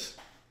from this.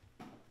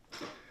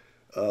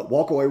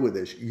 Walk away with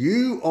this.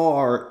 You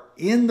are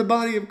in the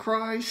body of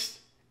Christ,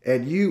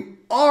 and you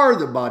are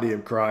the body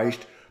of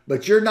Christ,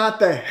 but you're not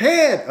the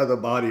head of the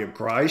body of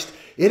Christ.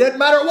 It doesn't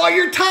matter what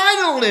your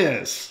title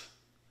is.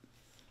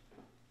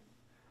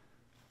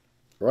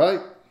 Right?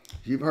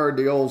 You've heard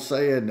the old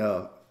saying,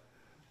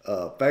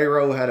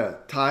 Pharaoh had a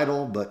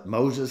title, but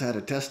Moses had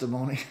a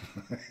testimony.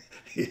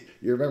 You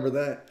remember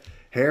that?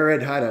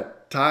 Herod had a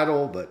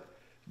title, but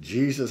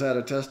Jesus had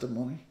a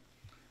testimony.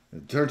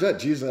 It turns out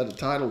Jesus had a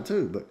title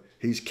too, but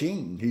he's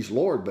king, he's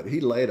Lord, but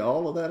he laid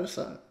all of that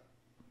aside.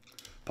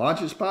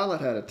 Pontius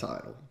Pilate had a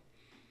title.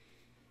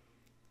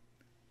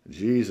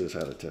 Jesus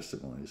had a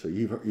testimony. So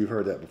you've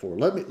heard that before.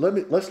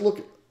 Let's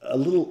look a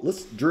little.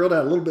 Let's drill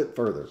down a little bit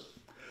further.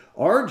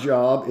 Our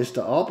job is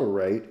to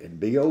operate and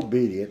be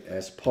obedient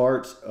as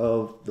parts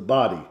of the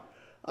body.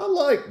 I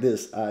like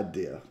this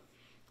idea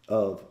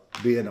of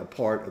being a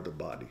part of the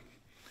body,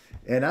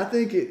 and I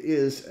think it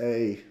is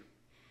a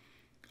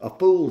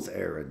fool's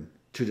errand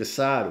to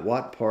decide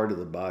what part of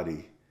the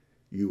body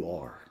you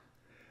are,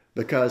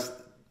 because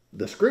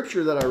the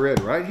scripture that I read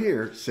right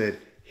here said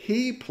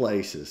he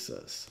places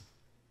us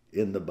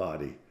in the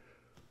body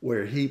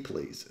where he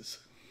pleases.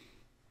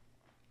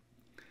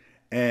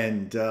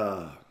 And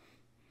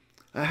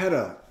I had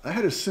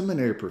a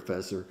seminary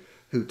professor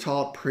who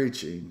taught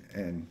preaching,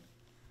 and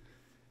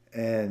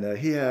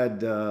he had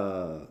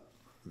that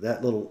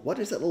little, what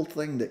is that little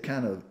thing that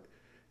kind of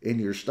in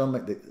your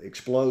stomach that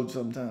explodes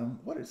sometime?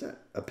 What is that?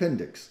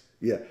 Appendix.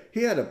 Yeah,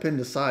 he had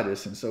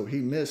appendicitis, and so he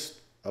missed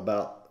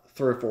about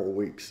 3 or 4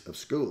 weeks of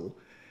school.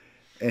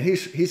 And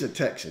he's a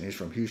Texan. He's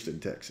from Houston,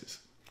 Texas.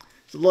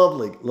 He's a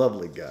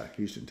lovely guy,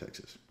 Houston,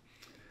 Texas.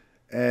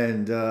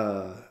 And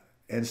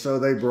so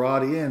they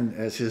brought in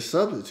as his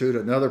substitute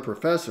another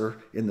professor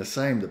in the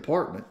same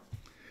department.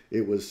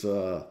 It was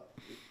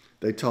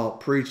they taught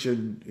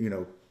preaching,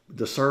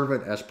 the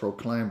servant as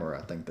proclaimer,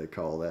 I think they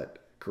call that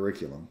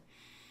curriculum.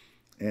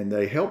 And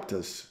they helped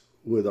us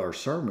with our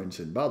sermons.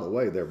 And by the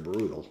way, they're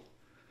brutal.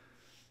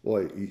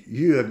 Boy,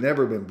 you have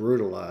never been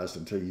brutalized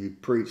until you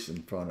preached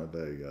in front of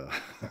a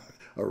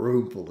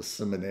room full of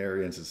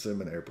seminarians and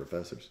seminary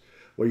professors.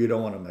 Well, you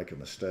don't want to make a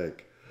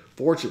mistake.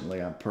 Fortunately,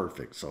 I'm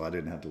perfect, so I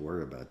didn't have to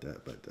worry about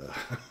that. But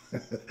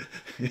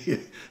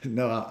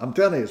no, I'm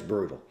telling you, it's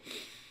brutal.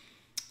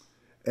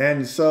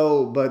 And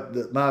so,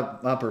 but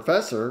my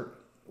professor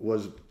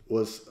was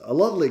was a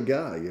lovely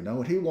guy, you know,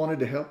 and he wanted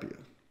to help you.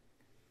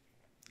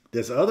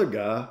 This other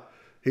guy,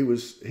 he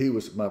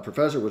was my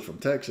professor was from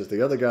Texas.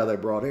 The other guy they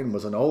brought in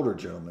was an older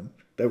gentleman.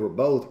 They were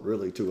both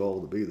really too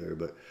old to be there,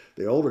 but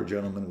the older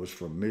gentleman was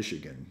from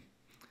Michigan,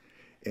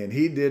 and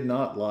he did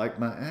not like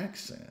my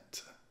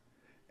accent.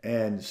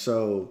 And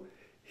so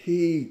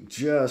he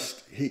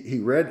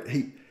read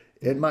he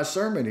in my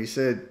sermon he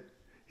said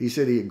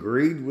he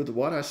agreed with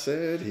what I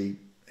said.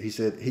 He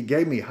said he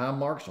gave me high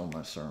marks on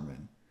my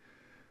sermon,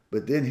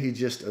 but then he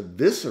just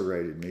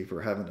eviscerated me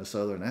for having a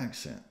Southern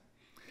accent.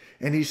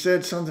 And he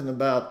said something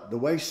about the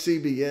way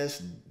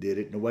CBS did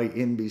it and the way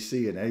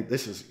NBC and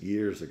this is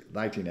years ago,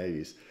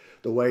 1980s.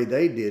 The way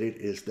they did it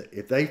is that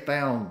if they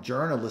found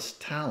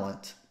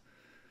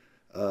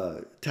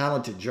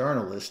talented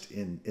journalists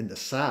in the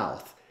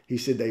South, he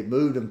said they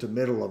moved them to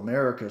Middle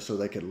America so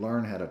they could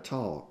learn how to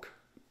talk,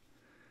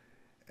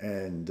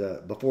 and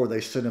before they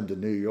sent them to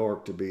New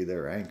York to be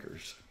their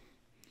anchors.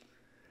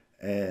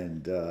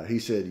 And he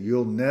said,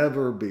 you'll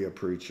never be a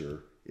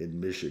preacher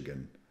in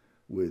Michigan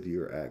with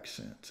your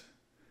accent.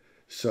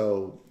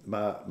 So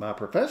my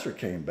professor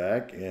came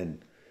back,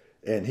 and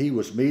he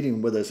was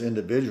meeting with us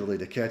individually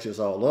to catch us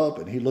all up,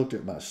 and he looked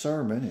at my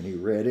sermon and he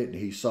read it and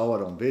he saw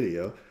it on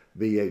video,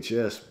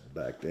 VHS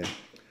back then.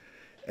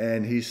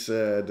 And he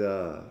said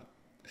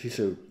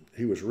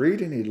he was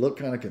reading, he looked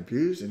kind of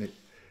confused, and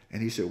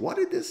he said, what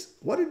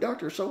did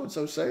Dr.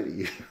 So-and-so say to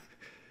you?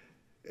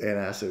 And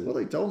I said, well,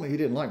 he told me he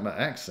didn't like my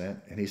accent,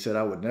 and he said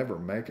I would never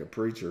make a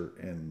preacher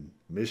in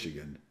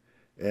Michigan.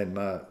 And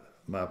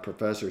my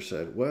professor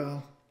said,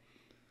 well,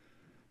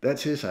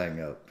 that's his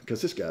hang up,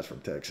 because this guy's from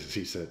Texas.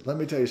 He said, let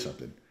me tell you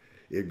something.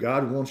 If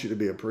God wants you to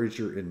be a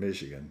preacher in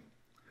Michigan,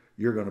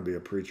 you're going to be a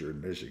preacher in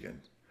Michigan.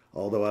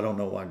 Although I don't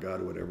know why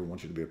God would ever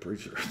want you to be a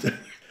preacher.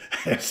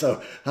 And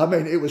so, I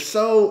mean, it was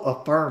so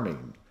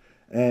affirming.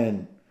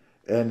 And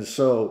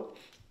so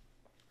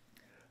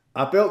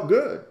I felt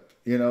good,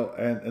 you know,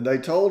 and they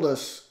told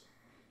us,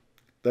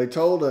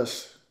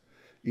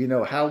 you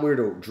know, how we're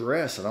to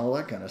dress and all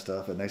that kind of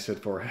stuff. And they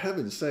said, for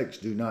heaven's sakes,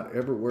 do not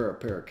ever wear a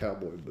pair of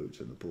cowboy boots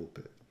in the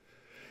pulpit.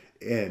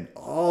 And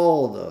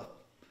all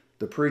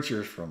the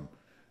preachers from,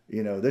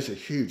 you know, this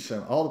is huge.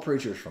 All the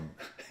preachers from,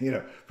 you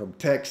know, from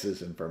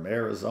Texas and from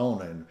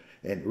Arizona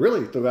and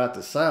really throughout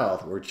the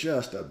South were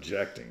just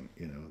objecting.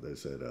 You know,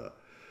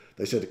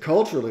 they said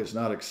culturally it's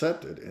not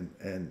accepted,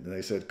 and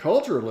they said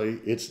culturally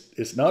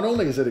it's not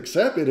only is it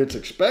accepted, it's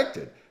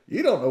expected.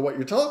 You don't know what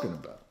you're talking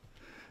about.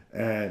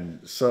 And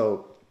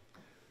so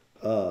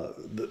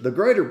the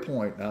greater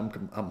point,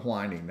 I'm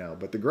whining now,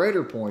 but the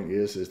greater point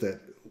is that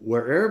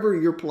wherever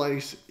your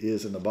place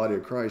is in the body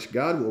of Christ,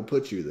 God will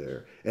put you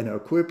there and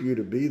equip you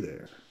to be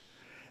there.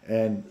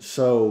 And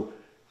so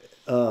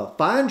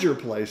find your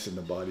place in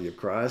the body of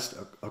Christ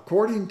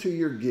according to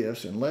your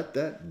gifts, and let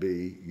that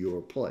be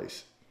your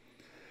place.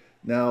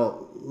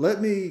 Now, let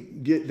me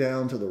get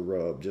down to the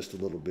rub just a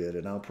little bit,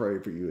 and I'll pray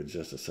for you in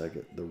just a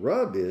second. The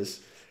rub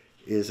is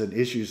in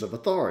issues of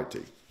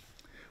authority.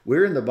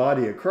 We're in the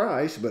body of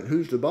Christ, but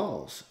who's the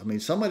boss? I mean,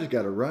 somebody's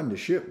got to run the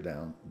ship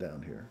down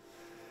here.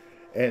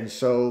 And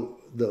so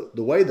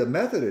the way the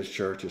Methodist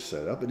Church is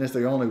set up, and it's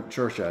the only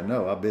church I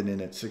know, I've been in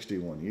it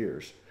 61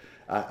 years.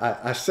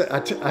 I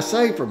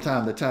say from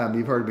time to time,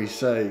 you've heard me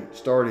say,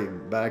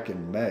 starting back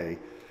in May,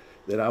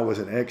 that I was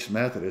an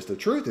ex-Methodist. The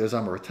truth is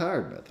I'm a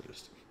retired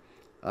Methodist.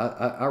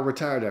 I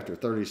retired after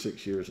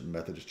 36 years in the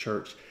Methodist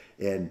Church.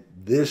 And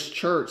this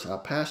church I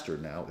pastor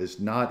now is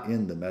not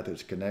in the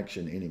Methodist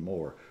Connection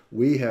anymore.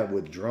 We have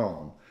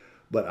withdrawn.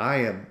 But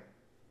I am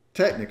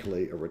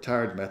technically a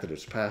retired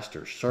Methodist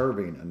pastor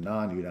serving a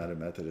non-United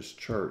Methodist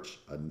church.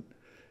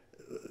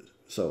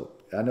 So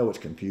I know it's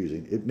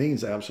confusing. It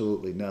means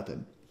absolutely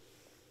nothing.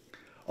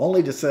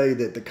 Only to say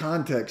that the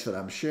context that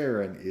I'm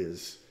sharing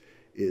is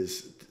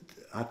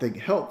I think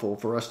helpful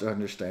for us to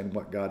understand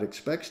what God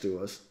expects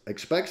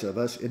of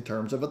us in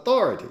terms of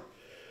authority.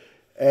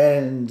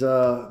 And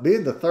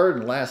being the third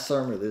and last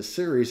sermon of this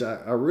series,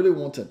 I really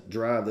want to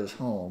drive this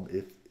home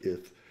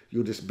if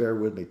you'll just bear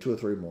with me 2 or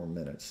 3 more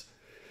minutes.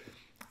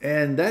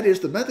 And that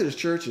is, the Methodist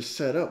Church is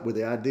set up with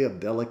the idea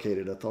of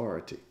delegated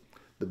authority.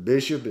 The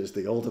bishop is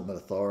the ultimate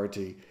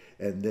authority,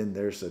 and then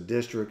there's a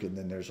district, and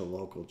then there's a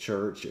local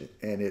church,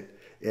 and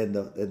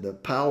the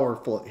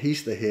power,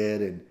 he's the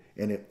head,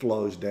 and it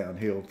flows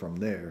downhill from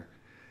there.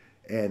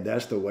 And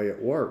that's the way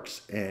it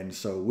works. And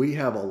so we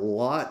have a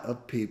lot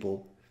of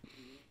people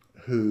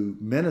who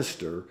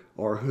minister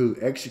or who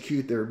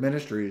execute their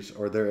ministries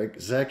or their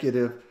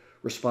executive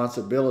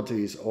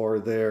responsibilities or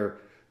their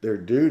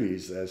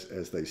duties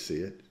as they see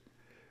it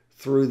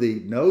through the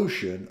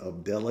notion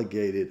of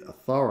delegated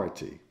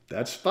authority.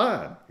 That's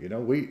fine. You know,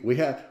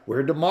 we're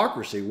a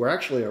democracy. We're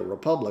actually a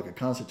republic, a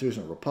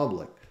constitutional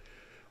republic,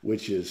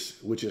 which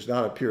is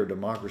not a pure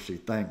democracy,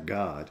 thank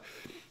God.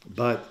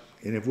 And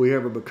if we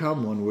ever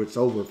become one, it's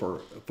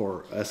over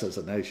for us as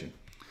a nation.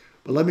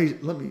 But let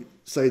me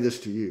say this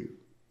to you.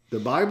 The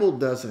Bible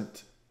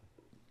doesn't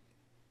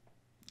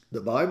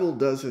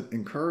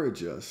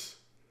encourage us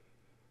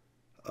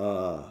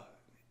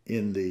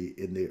in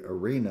the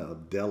arena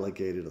of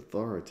delegated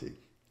authority.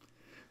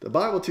 The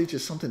Bible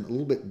teaches something a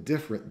little bit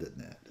different than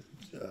that.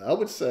 I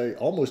would say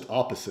almost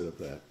opposite of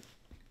that.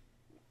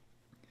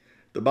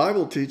 The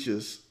Bible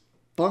teaches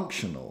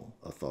functional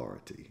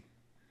authority.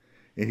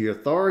 And your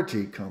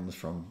authority comes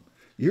from,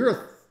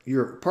 your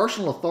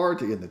personal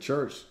authority in the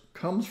church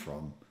comes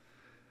from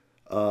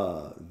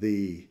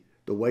the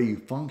way you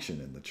function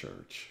in the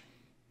church.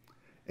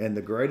 And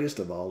the greatest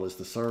of all is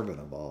the servant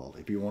of all.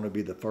 If you want to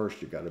be the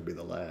first, you got to be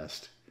the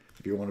last.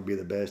 If you want to be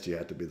the best, you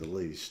have to be the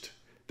least.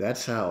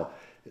 That's how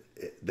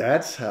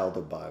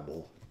the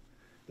Bible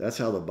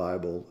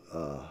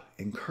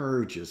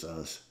encourages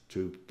us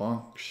to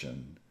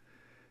function.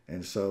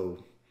 And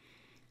so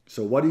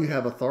what do you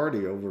have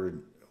authority over?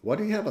 What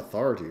do you have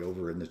authority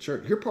over in the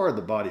church? You're part of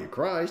the body of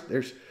Christ.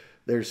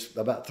 There's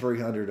about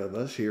 300 of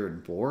us here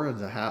in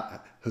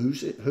Florida.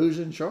 Who's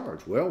in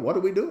charge? Well, what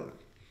are we doing?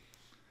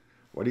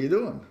 What are you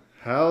doing?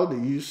 How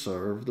do you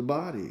serve the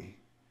body?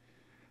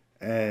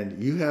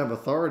 And you have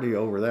authority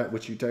over that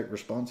which you take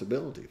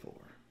responsibility for.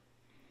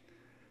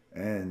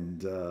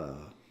 And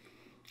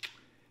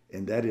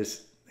that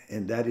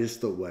is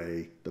the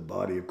way the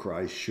body of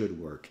Christ should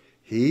work.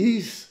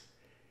 He's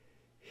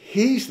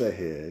the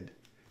head,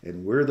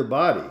 and we're the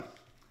body.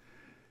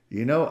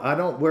 You know, I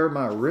don't wear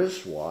my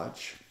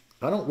wristwatch.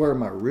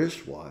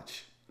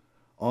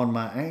 On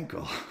my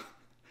ankle.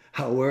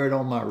 I wear it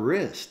on my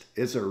wrist.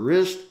 It's a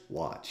wrist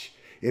watch.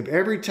 If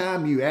every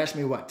time you asked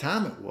me what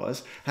time it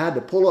was, I had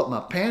to pull up my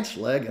pants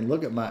leg and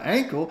look at my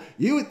ankle,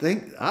 you would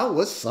think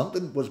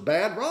something was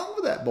bad wrong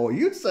with that boy.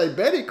 You'd say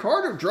Betty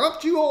Carter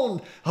dropped you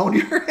on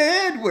your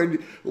head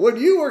when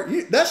you were.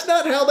 That's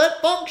not how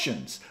that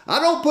functions. I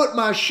don't put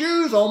my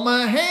shoes on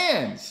my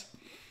hands.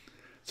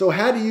 So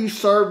how do you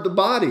serve the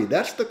body?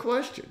 That's the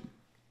question.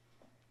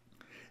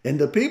 And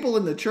the people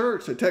in the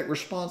church that take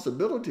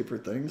responsibility for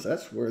things,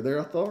 that's where their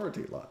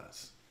authority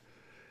lies.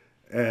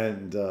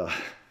 And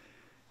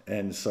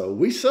so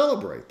we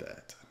celebrate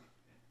that.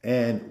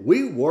 And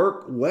we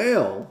work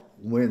well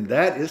when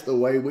that is the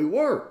way we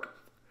work.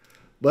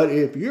 But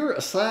if you're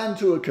assigned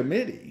to a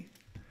committee,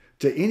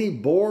 to any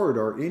board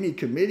or any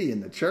committee in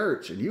the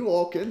church, and you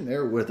walk in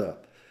there with a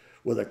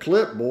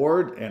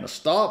clipboard and a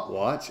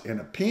stopwatch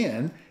and a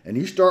pen, and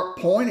you start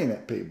pointing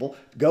at people,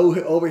 go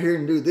over here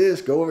and do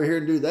this, go over here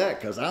and do that,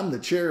 because I'm the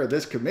chair of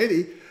this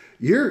committee,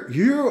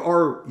 you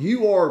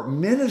are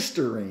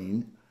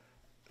ministering,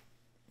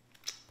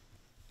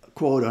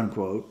 quote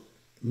unquote,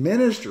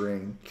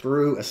 ministering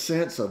through a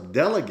sense of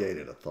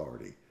delegated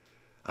authority.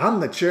 I'm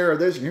the chair of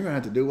this, and you're going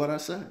to have to do what I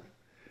say.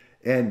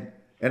 And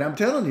I'm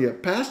telling you,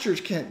 pastors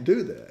can't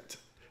do that.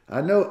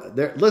 I know,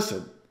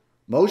 listen,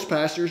 most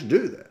pastors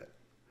do that.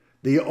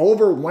 The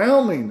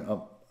overwhelming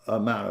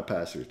amount of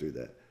pastors do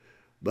that.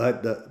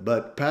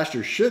 But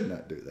pastors should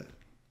not do that.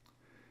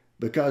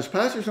 Because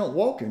pastors don't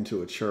walk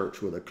into a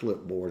church with a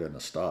clipboard and a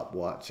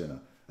stopwatch, and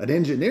an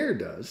engineer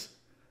does,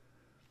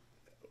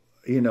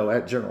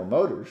 at General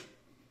Motors,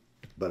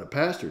 but a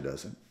pastor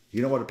doesn't.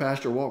 You know what a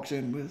pastor walks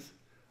in with?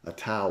 A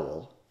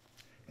towel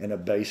and a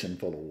basin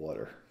full of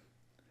water.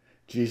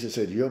 Jesus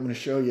said, you want me to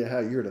show you how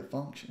you're to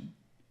function?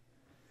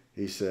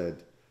 He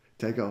said,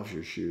 take off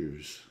your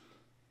shoes.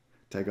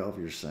 Take off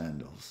your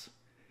sandals.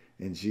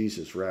 And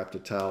Jesus wrapped a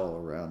towel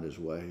around his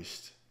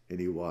waist and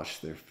he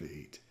washed their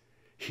feet.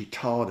 He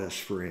taught us,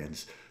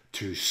 friends,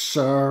 to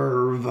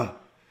serve.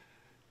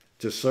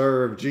 To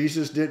serve.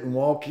 Jesus didn't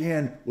walk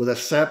in with a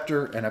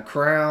scepter and a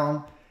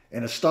crown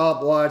and a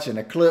stopwatch and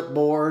a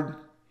clipboard.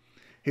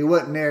 He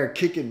wasn't there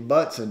kicking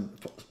butts and,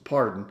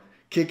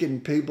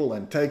 kicking people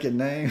and taking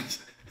names.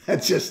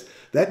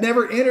 That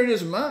never entered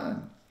his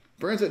mind.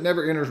 Friends, it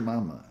never enters my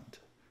mind.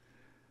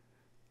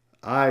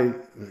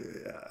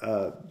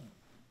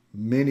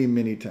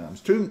 Many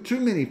times, too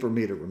many for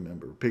me to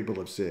remember, people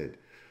have said,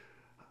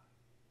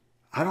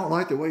 I don't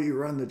like the way you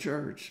run the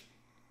church.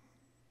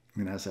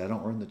 And I say, I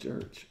don't run the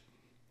church.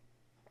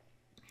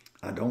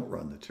 I don't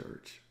run the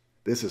church.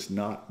 This is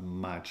not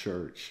my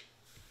church.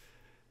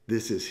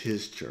 This is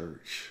his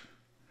church.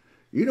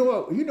 You know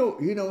what? You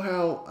know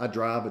how I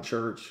drive a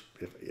church,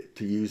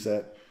 to use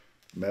that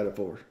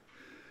metaphor.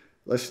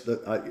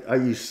 I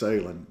use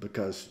sailing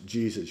because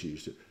Jesus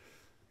used it.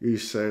 You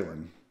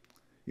sailing.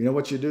 You know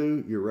what you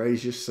do? You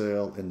raise your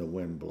sail and the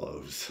wind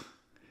blows.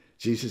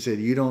 Jesus said,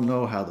 you don't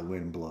know how the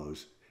wind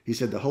blows. He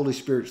said, the Holy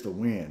Spirit's the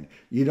wind.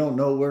 You don't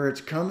know where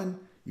it's coming.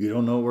 You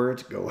don't know where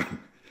it's going.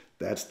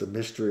 That's the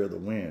mystery of the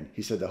wind.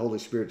 He said, the Holy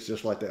Spirit's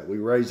just like that. We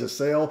raise a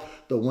sail,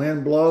 the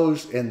wind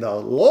blows, and the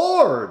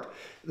Lord,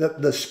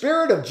 the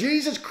Spirit of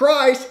Jesus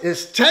Christ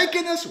is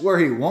taking us where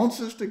he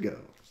wants us to go.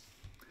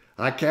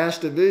 I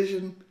cast a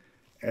vision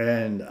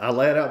and I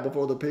lay it out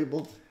before the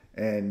people.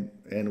 And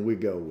we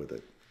go with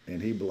it,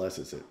 and he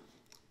blesses it.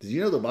 Did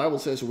you know the Bible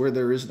says where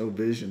there is no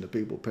vision, the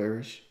people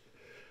perish?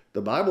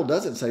 The Bible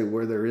doesn't say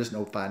where there is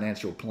no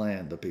financial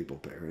plan, the people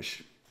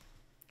perish,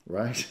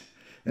 right?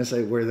 And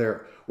say where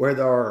the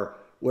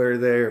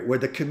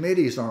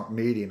committees aren't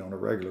meeting on a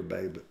regular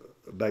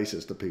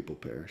basis, the people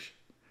perish.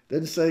 It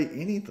doesn't say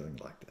anything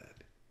like that.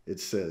 it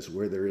says,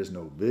 where there is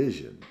no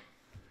vision,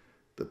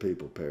 the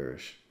people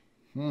perish.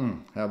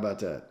 How about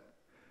that?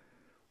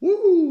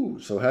 Woo!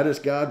 So how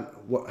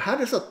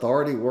does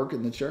authority work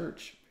in the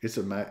church? It's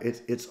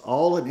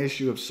all an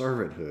issue of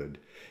servanthood.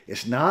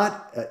 It's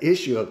not an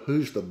issue of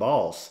who's the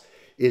boss.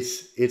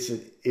 It's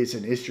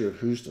an issue of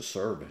who's the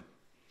servant.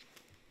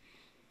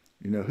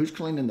 Who's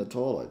cleaning the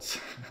toilets?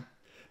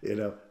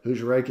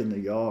 Who's raking the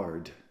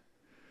yard?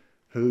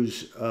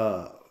 Who's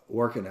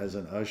working as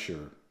an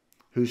usher?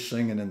 Who's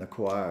singing in the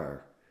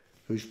choir?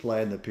 Who's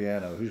playing the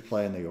piano? Who's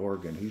playing the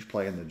organ? Who's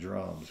playing the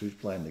drums? Who's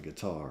playing the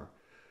guitar?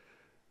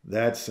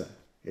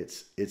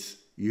 It's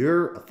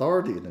your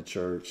authority in the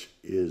church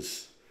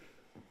is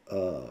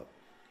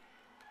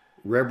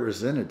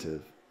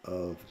representative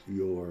of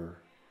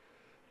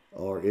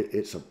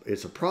it's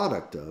a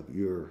product of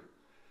your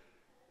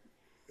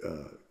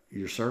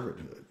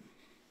servanthood.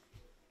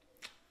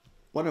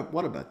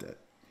 What about that?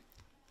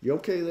 You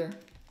okay there?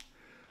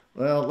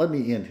 Well, let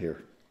me end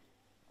here.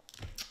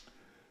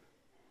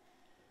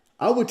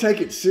 I would take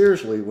it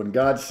seriously when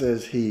God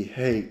says he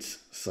hates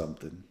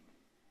something.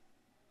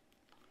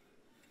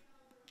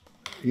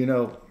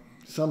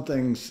 Some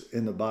things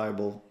in the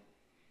Bible,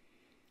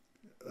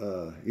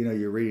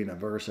 you're reading a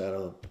verse out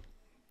of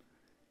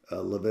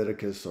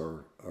Leviticus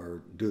or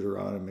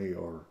Deuteronomy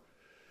or,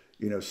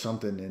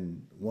 something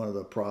in one of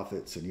the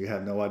prophets, and you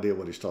have no idea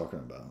what he's talking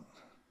about.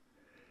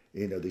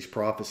 These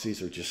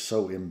prophecies are just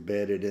so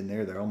embedded in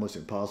there, they're almost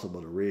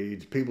impossible to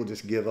read. People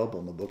just give up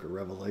on the book of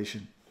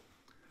Revelation.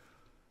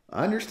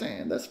 I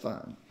understand, that's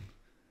fine.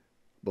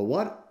 But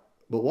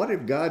what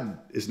if God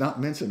is not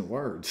mincing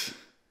words?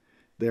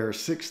 There are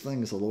 6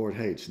 things the Lord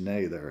hates.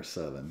 Nay, there are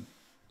 7.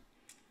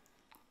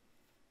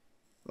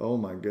 Oh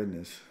my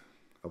goodness.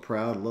 A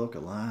proud look, a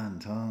lying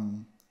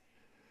tongue.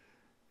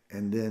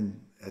 And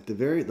then at the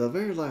very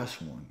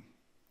last one.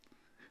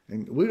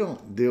 And we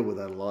don't deal with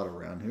that a lot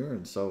around here.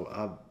 And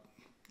so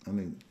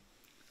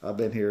I've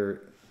been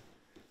here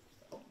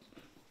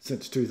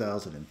since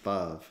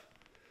 2005.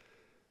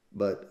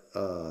 But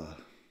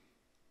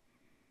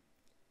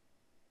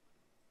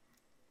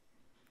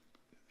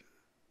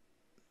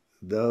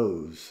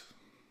those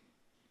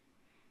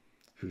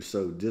who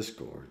sow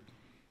discord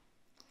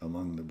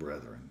among the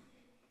brethren.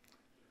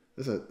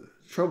 There's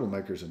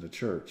troublemakers in the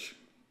church.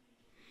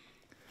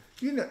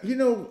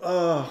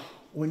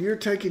 When you're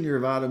taking your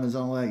vitamins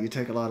and all that, you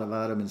take a lot of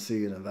vitamin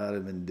C and a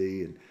vitamin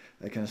D and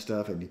that kind of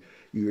stuff, and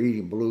you're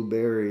eating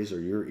blueberries or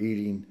you're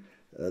eating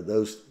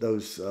those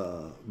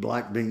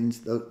black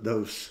beans,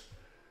 those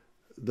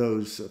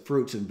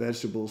fruits and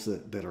vegetables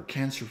that are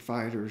cancer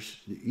fighters.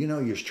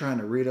 You're just trying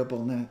to read up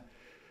on that.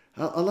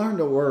 I learned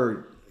a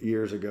word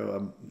years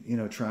ago.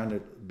 I'm trying to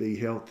be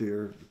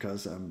healthier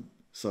because I'm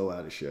so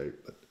out of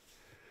shape.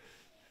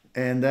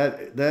 And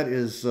that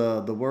is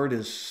the word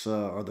is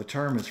or the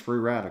term is free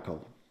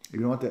radical. You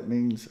know what that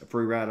means? A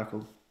free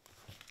radical.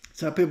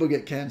 It's how people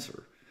get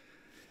cancer.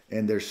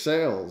 And their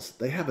cells,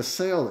 they have a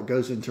cell that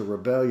goes into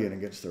rebellion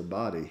against their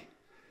body.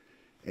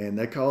 And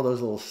they call those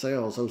little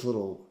cells, those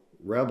little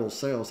rebel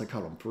cells, they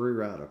call them free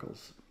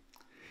radicals.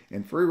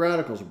 And free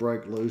radicals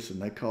break loose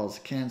and they cause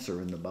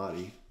cancer in the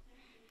body.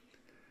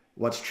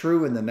 What's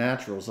true in the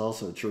natural is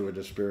also true in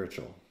the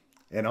spiritual.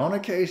 And on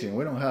occasion,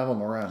 we don't have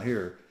them around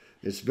here.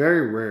 It's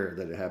very rare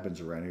that it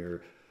happens around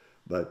here,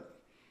 but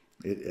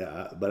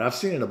I've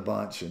seen it a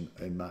bunch.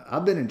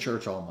 I've been in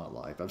church all my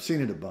life. I've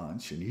seen it a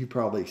bunch, and you've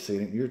probably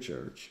seen it in your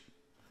church.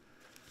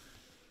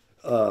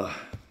 But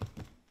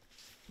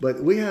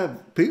we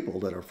have people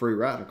that are free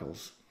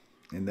radicals,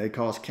 and they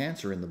cause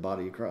cancer in the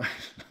body of Christ.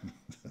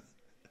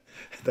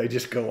 They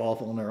just go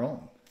off on their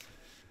own.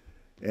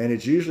 And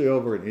it's usually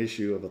over an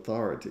issue of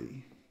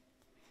authority.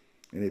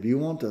 And if you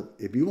want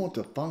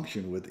to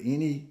function with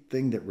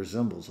anything that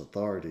resembles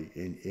authority,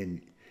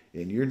 and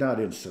you're not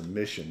in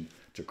submission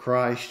to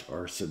Christ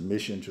or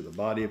submission to the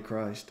body of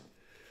Christ,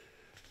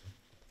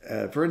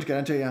 friends, can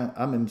I tell you,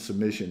 I'm in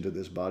submission to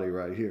this body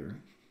right here,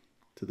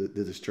 to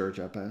this church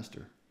I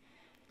pastor,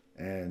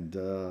 and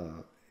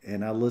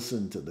I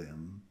listen to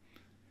them,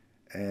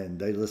 and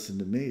they listen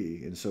to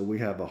me, and so we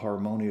have a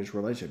harmonious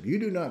relationship. You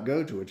do not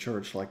go to a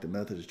church like the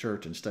Methodist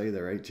Church and stay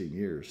there 18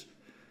 years,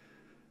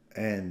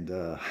 and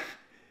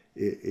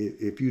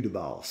if you the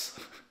boss,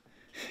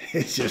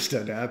 it just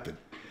doesn't happen.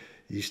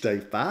 You stay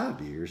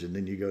 5 years, and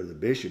then you go to the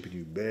bishop and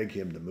you beg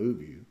him to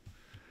move you.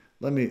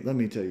 Let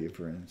me tell you,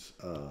 friends,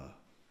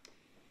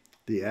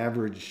 the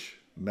average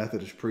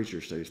Methodist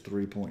preacher stays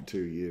 3.2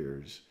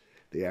 years.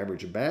 The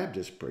average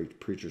Baptist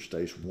preacher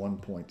stays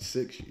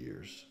 1.6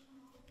 years.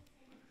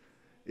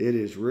 It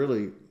is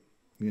really,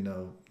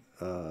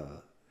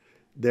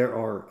 there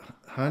are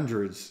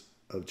hundreds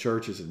of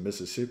churches in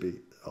Mississippi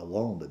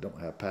alone that don't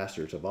have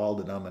pastors of all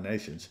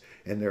denominations,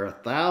 and there are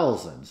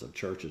thousands of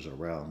churches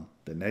around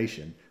the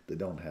nation that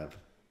don't have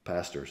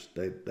pastors.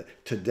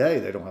 Today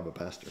they don't have a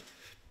pastor.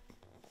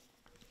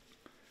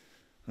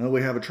 Well,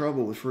 we have a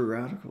trouble with free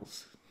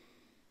radicals.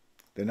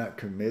 They're not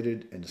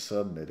committed and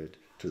submitted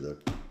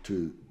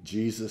to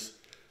Jesus,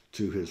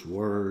 to His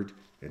Word,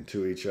 and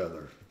to each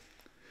other.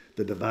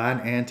 The divine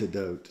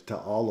antidote to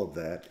all of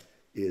that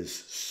is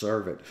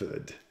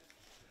servanthood.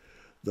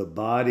 The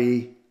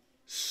body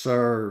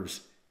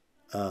serves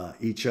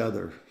each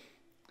other.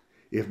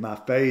 If my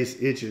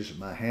face itches,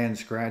 my hand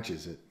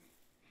scratches it.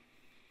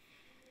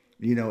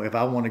 You know, if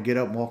I want to get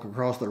up and walk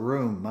across the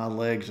room, my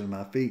legs and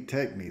my feet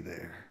take me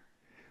there.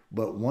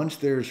 But once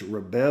there's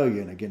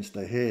rebellion against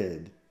the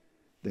head,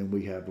 then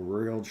we have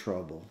real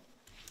trouble.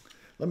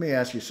 Let me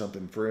ask you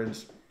something,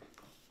 friends.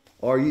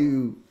 Are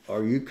you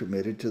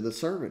committed to the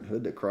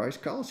servanthood that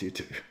Christ calls you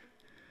to?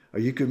 Are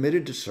you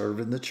committed to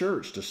serving the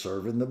church, to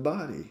serving the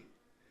body?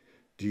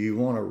 Do you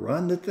want to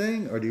run the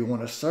thing or do you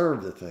want to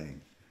serve the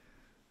thing?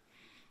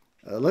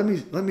 Let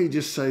me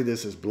just say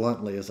this as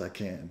bluntly as I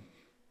can.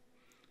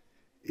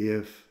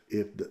 If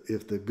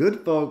the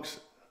good folks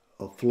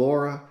of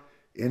Flora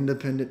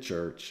Independent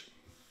Church,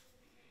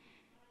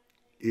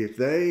 if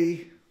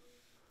they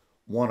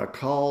want to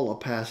call a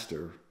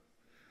pastor,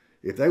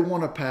 if they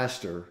want a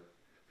pastor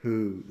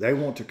who they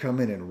want to come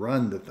in and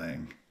run the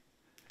thing,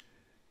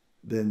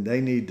 then they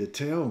need to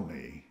tell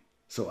me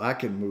so I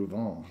can move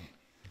on,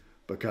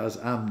 because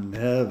I'm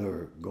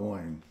never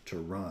going to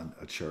run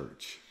a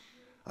church.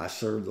 I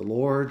serve the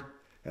Lord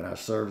and I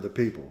serve the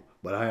people,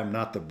 but I am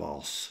not the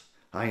boss.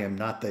 I am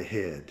not the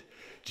head.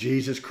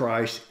 Jesus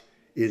Christ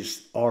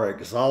is our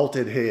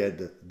exalted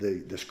head.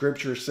 The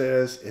scripture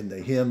says and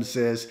the hymn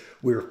says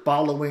we're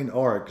following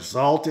our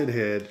exalted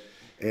head,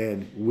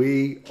 and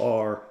we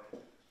are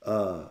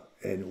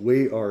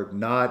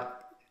not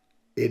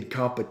in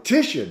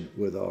competition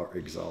with our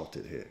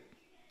exalted head.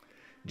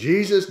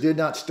 Jesus did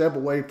not step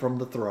away from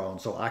the throne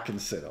so I can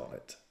sit on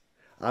it.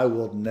 I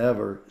will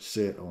never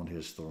sit on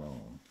his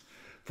throne.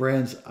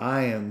 Friends,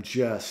 I am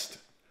just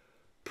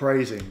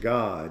praising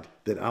God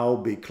that I'll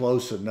be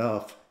close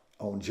enough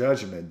on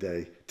Judgment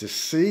Day to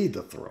see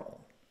the throne.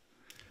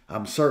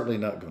 I'm certainly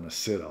not going to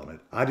sit on it.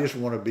 I just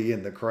want to be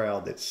in the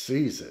crowd that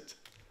sees it.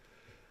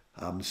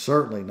 I'm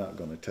certainly not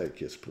going to take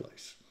his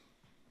place.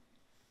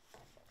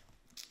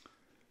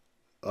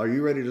 Are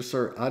you ready to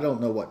serve? I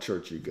don't know what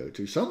church you go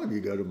to. Some of you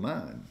go to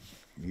mine.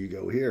 You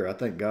go here. I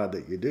thank God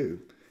that you do.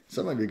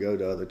 Some of you go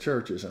to other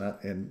churches,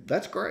 and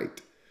that's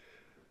great.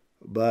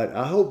 But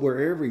I hope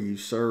wherever you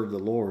serve the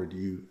Lord,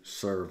 you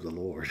serve the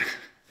Lord.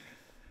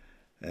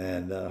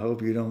 And I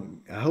hope you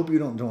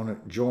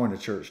don't join a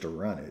church to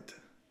run it.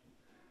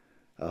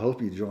 I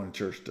hope you join a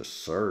church to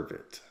serve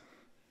it.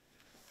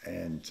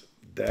 And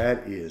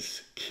that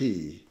is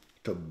key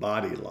to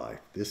body life.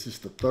 This is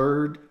the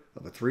third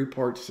of a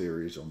 3-part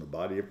series on the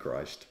body of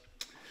Christ.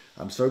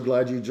 I'm so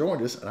glad you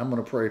joined us, and I'm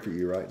going to pray for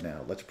you right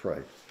now. Let's pray.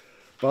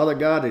 Father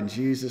God, in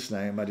Jesus'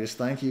 name, I just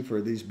thank you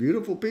for these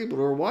beautiful people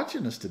who are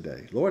watching us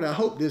today. Lord, I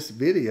hope this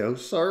video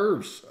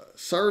serves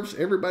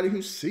everybody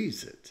who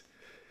sees it.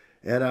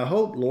 And I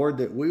hope, Lord,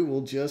 that we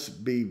will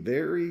just be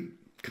very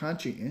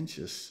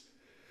conscientious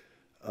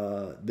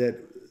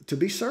to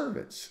be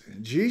servants.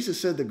 Jesus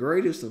said the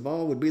greatest of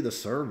all would be the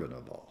servant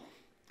of all.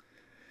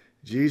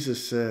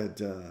 Jesus said,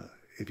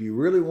 if you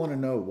really want to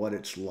know what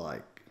it's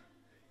like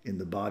in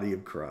the body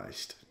of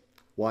Christ,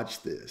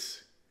 watch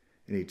this.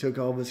 And he took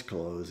off his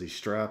clothes, he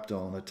strapped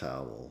on a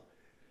towel,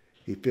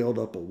 he filled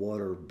up a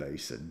water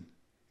basin,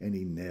 and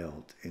he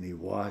knelt and he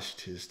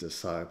washed his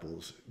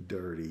disciples'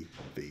 dirty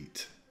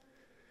feet.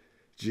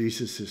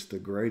 Jesus is the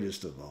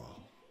greatest of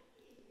all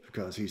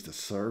because he's the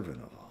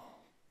servant of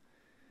all.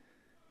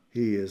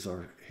 He is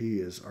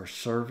our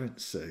servant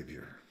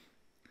Savior,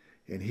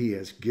 and he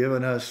has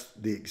given us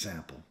the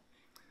example.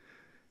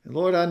 And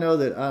Lord, I know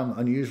that I'm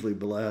unusually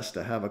blessed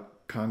to have a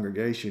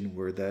congregation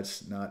where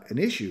that's not an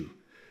issue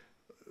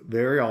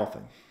very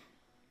often.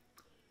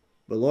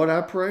 But Lord,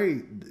 I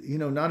pray,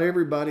 not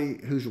everybody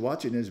who's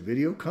watching this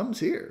video comes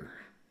here.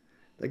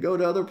 They go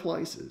to other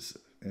places.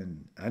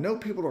 And I know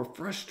people are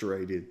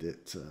frustrated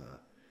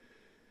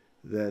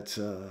that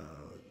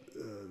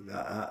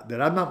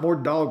I'm not more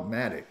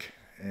dogmatic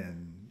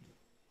in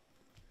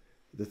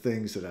the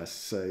things that I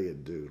say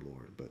and do,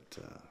 Lord. But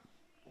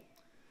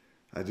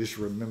I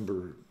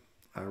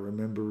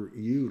remember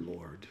you,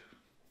 Lord.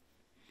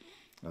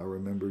 I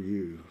remember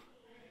you.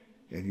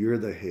 And you're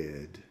the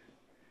head.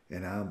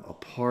 And I'm a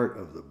part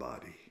of the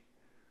body.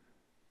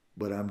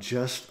 But I'm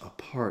just a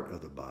part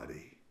of the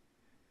body.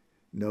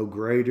 No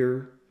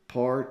greater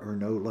part or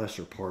no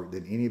lesser part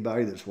than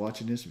anybody that's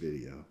watching this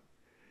video.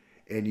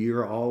 And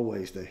you're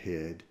always the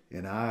head,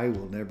 and I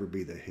will never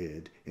be the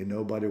head, and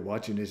nobody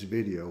watching this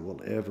video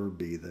will ever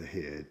be the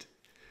head.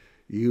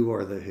 You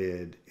are the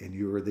head, and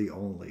you are the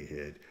only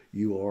head.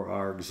 You are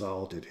our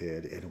exalted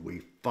head, and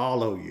we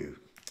follow you.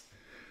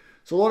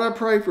 So Lord, I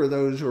pray for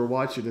those who are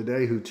watching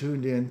today who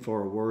tuned in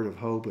for a word of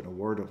hope and a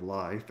word of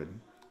life. And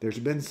there's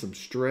been some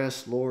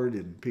stress, Lord,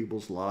 in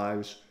people's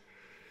lives,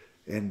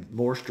 and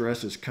more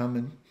stress is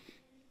coming.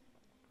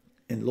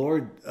 And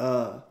Lord,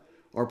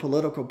 our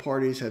political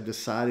parties have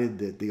decided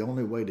that the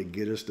only way to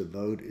get us to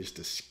vote is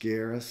to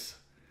scare us.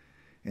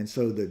 And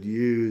so the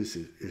news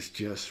is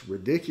just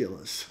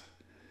ridiculous.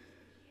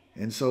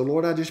 And so,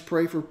 Lord, I just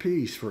pray for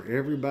peace for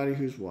everybody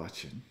who's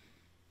watching.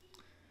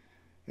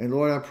 And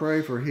Lord, I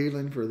pray for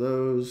healing for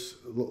those,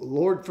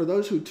 Lord, for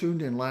those who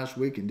tuned in last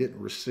week and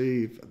didn't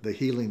receive the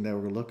healing they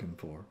were looking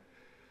for.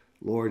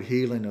 Lord,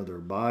 healing of their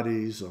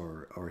bodies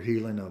or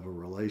healing of a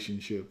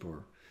relationship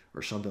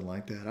or something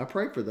like that. I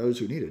pray for those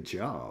who need a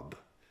job.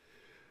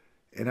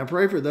 And I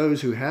pray for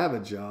those who have a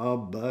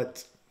job,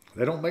 but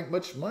they don't make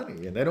much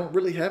money and they don't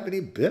really have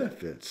any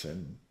benefits.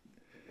 And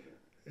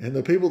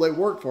the people they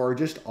work for are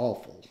just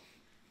awful.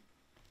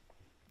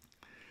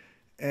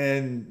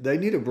 And they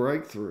need a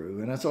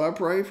breakthrough. And so I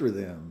pray for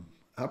them.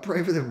 I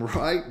pray for them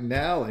right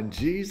now. In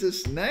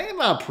Jesus'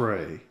 name I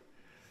pray.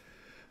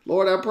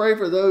 Lord, I pray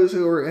for those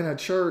who are in a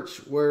church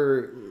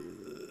where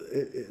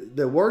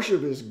the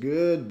worship is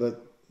good,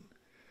 but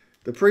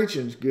the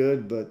preaching's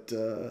good, but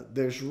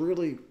there's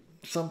really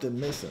something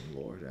missing,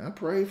 Lord. I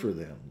pray for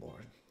them,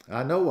 Lord.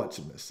 I know what's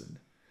missing.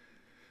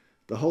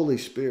 The Holy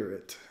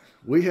Spirit.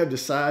 We have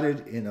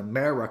decided in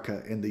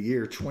America in the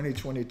year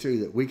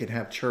 2022 that we can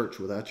have church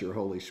without your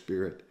Holy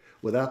Spirit,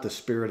 without the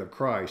Spirit of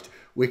Christ.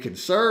 We can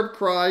serve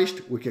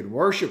Christ, we can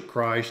worship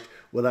Christ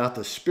without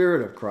the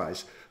Spirit of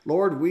Christ.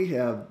 Lord, we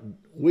have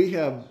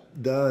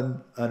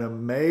done an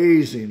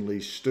amazingly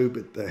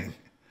stupid thing.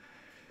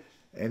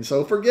 And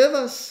so forgive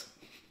us.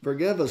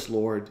 Forgive us,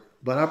 Lord.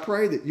 But I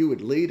pray that you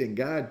would lead and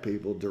guide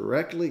people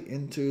directly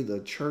into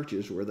the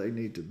churches where they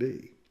need to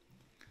be.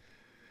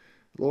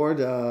 Lord,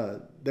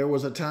 there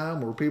was a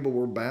time where people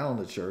were bound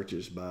to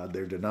churches by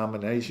their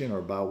denomination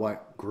or by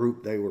what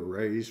group they were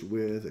raised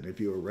with. And if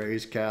you were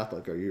raised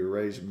Catholic or you were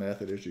raised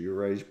Methodist or you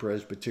were raised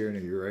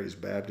Presbyterian or you were raised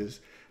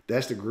Baptist,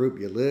 that's the group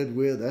you lived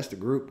with. That's the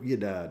group you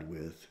died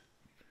with.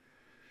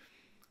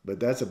 But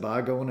that's a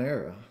bygone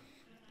era.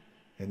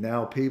 And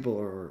now people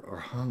are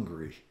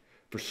hungry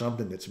for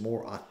something that's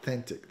more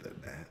authentic than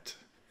that.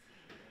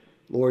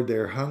 Lord,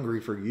 they're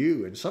hungry for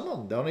you, and some of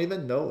them don't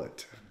even know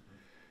it.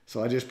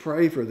 So I just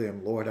pray for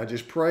them, Lord. I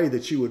just pray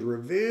that you would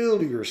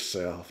reveal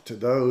yourself to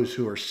those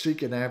who are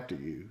seeking after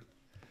you.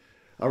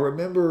 I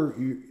remember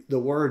the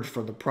words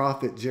from the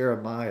prophet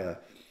Jeremiah.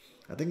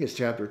 I think it's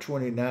chapter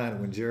 29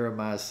 when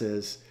Jeremiah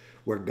says,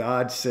 where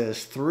God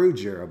says through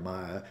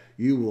Jeremiah,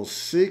 you will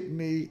seek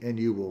me and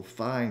you will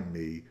find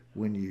me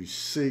when you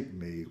seek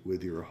me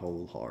with your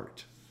whole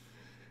heart.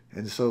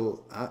 And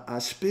so I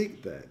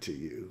speak that to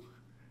you.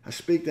 I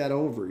speak that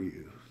over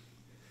you.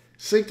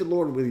 Seek the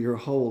Lord with your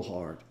whole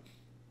heart.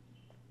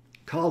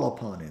 Call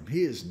upon him.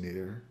 He is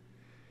near.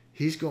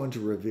 He's going to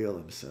reveal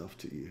himself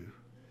to you.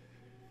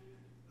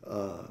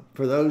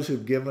 For those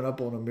who've given up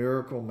on a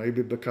miracle,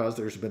 maybe because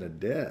there's been a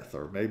death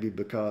or maybe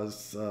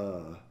because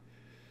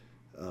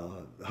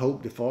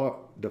hope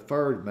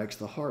deferred makes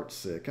the heart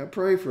sick. I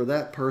pray for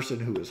that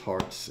person who is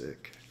heart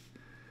sick.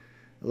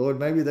 Lord,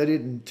 maybe they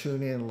didn't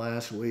tune in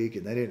last week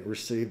and they didn't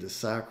receive the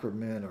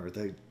sacrament or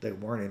they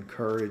weren't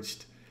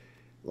encouraged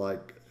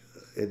like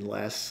in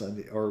last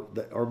Sunday,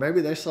 or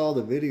maybe they saw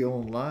the video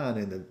online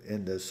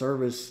and the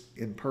service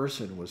in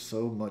person was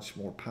so much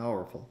more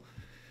powerful.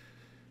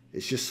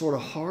 It's just sort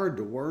of hard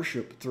to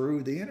worship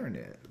through the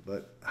internet.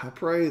 But I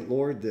pray,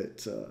 Lord,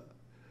 that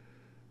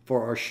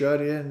for our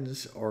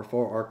shut-ins or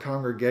for our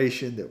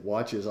congregation that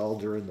watches all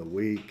during the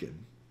week,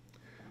 and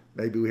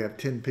maybe we have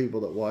 10 people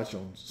that watch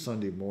on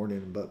Sunday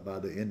morning, but by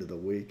the end of the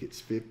week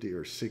it's 50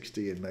 or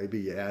 60, and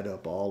maybe you add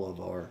up all of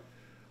our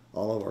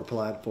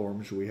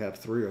platforms, we have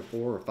 300 or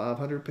 400 or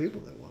 500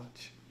 people that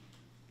watch.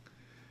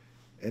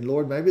 And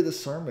Lord, maybe the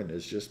sermon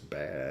is just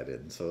bad,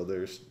 and so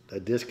there's a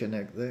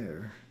disconnect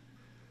there.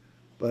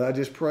 But I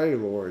just pray,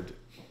 Lord,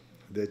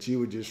 that you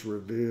would just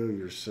reveal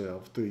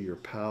yourself through your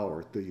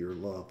power, through your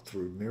love,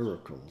 through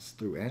miracles,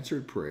 through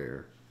answered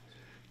prayer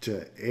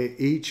to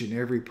each and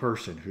every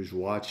person who's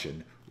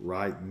watching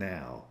right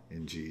now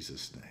in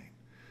Jesus' name.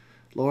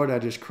 Lord, I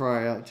just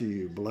cry out to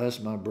you,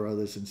 bless my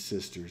brothers and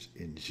sisters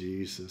in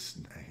Jesus'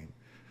 name.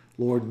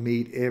 Lord,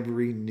 meet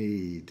every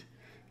need.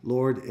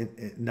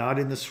 Lord, not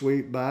in the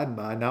sweet by and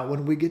by, not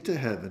when we get to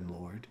heaven,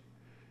 Lord.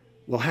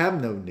 We'll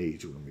have no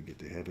needs when we get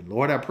to heaven.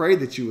 Lord, I pray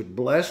that you would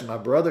bless my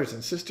brothers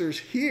and sisters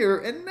here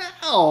and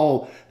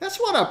now. That's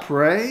what I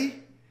pray.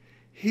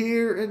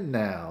 Here and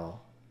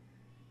now.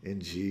 In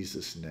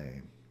Jesus'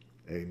 name.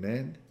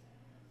 Amen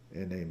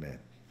and amen.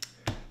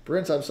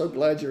 Friends, I'm so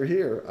glad you're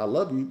here. I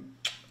love you.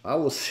 I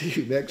will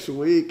see you next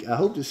week. I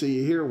hope to see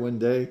you here one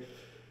day.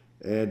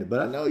 But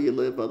I know you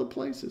live other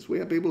places. We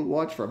have people who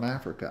watch from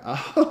Africa. I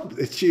hope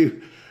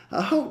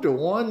that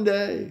one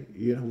day,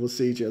 we'll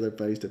see each other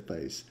face to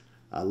face.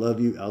 I love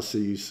you. I'll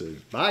see you soon.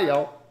 Bye,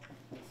 y'all.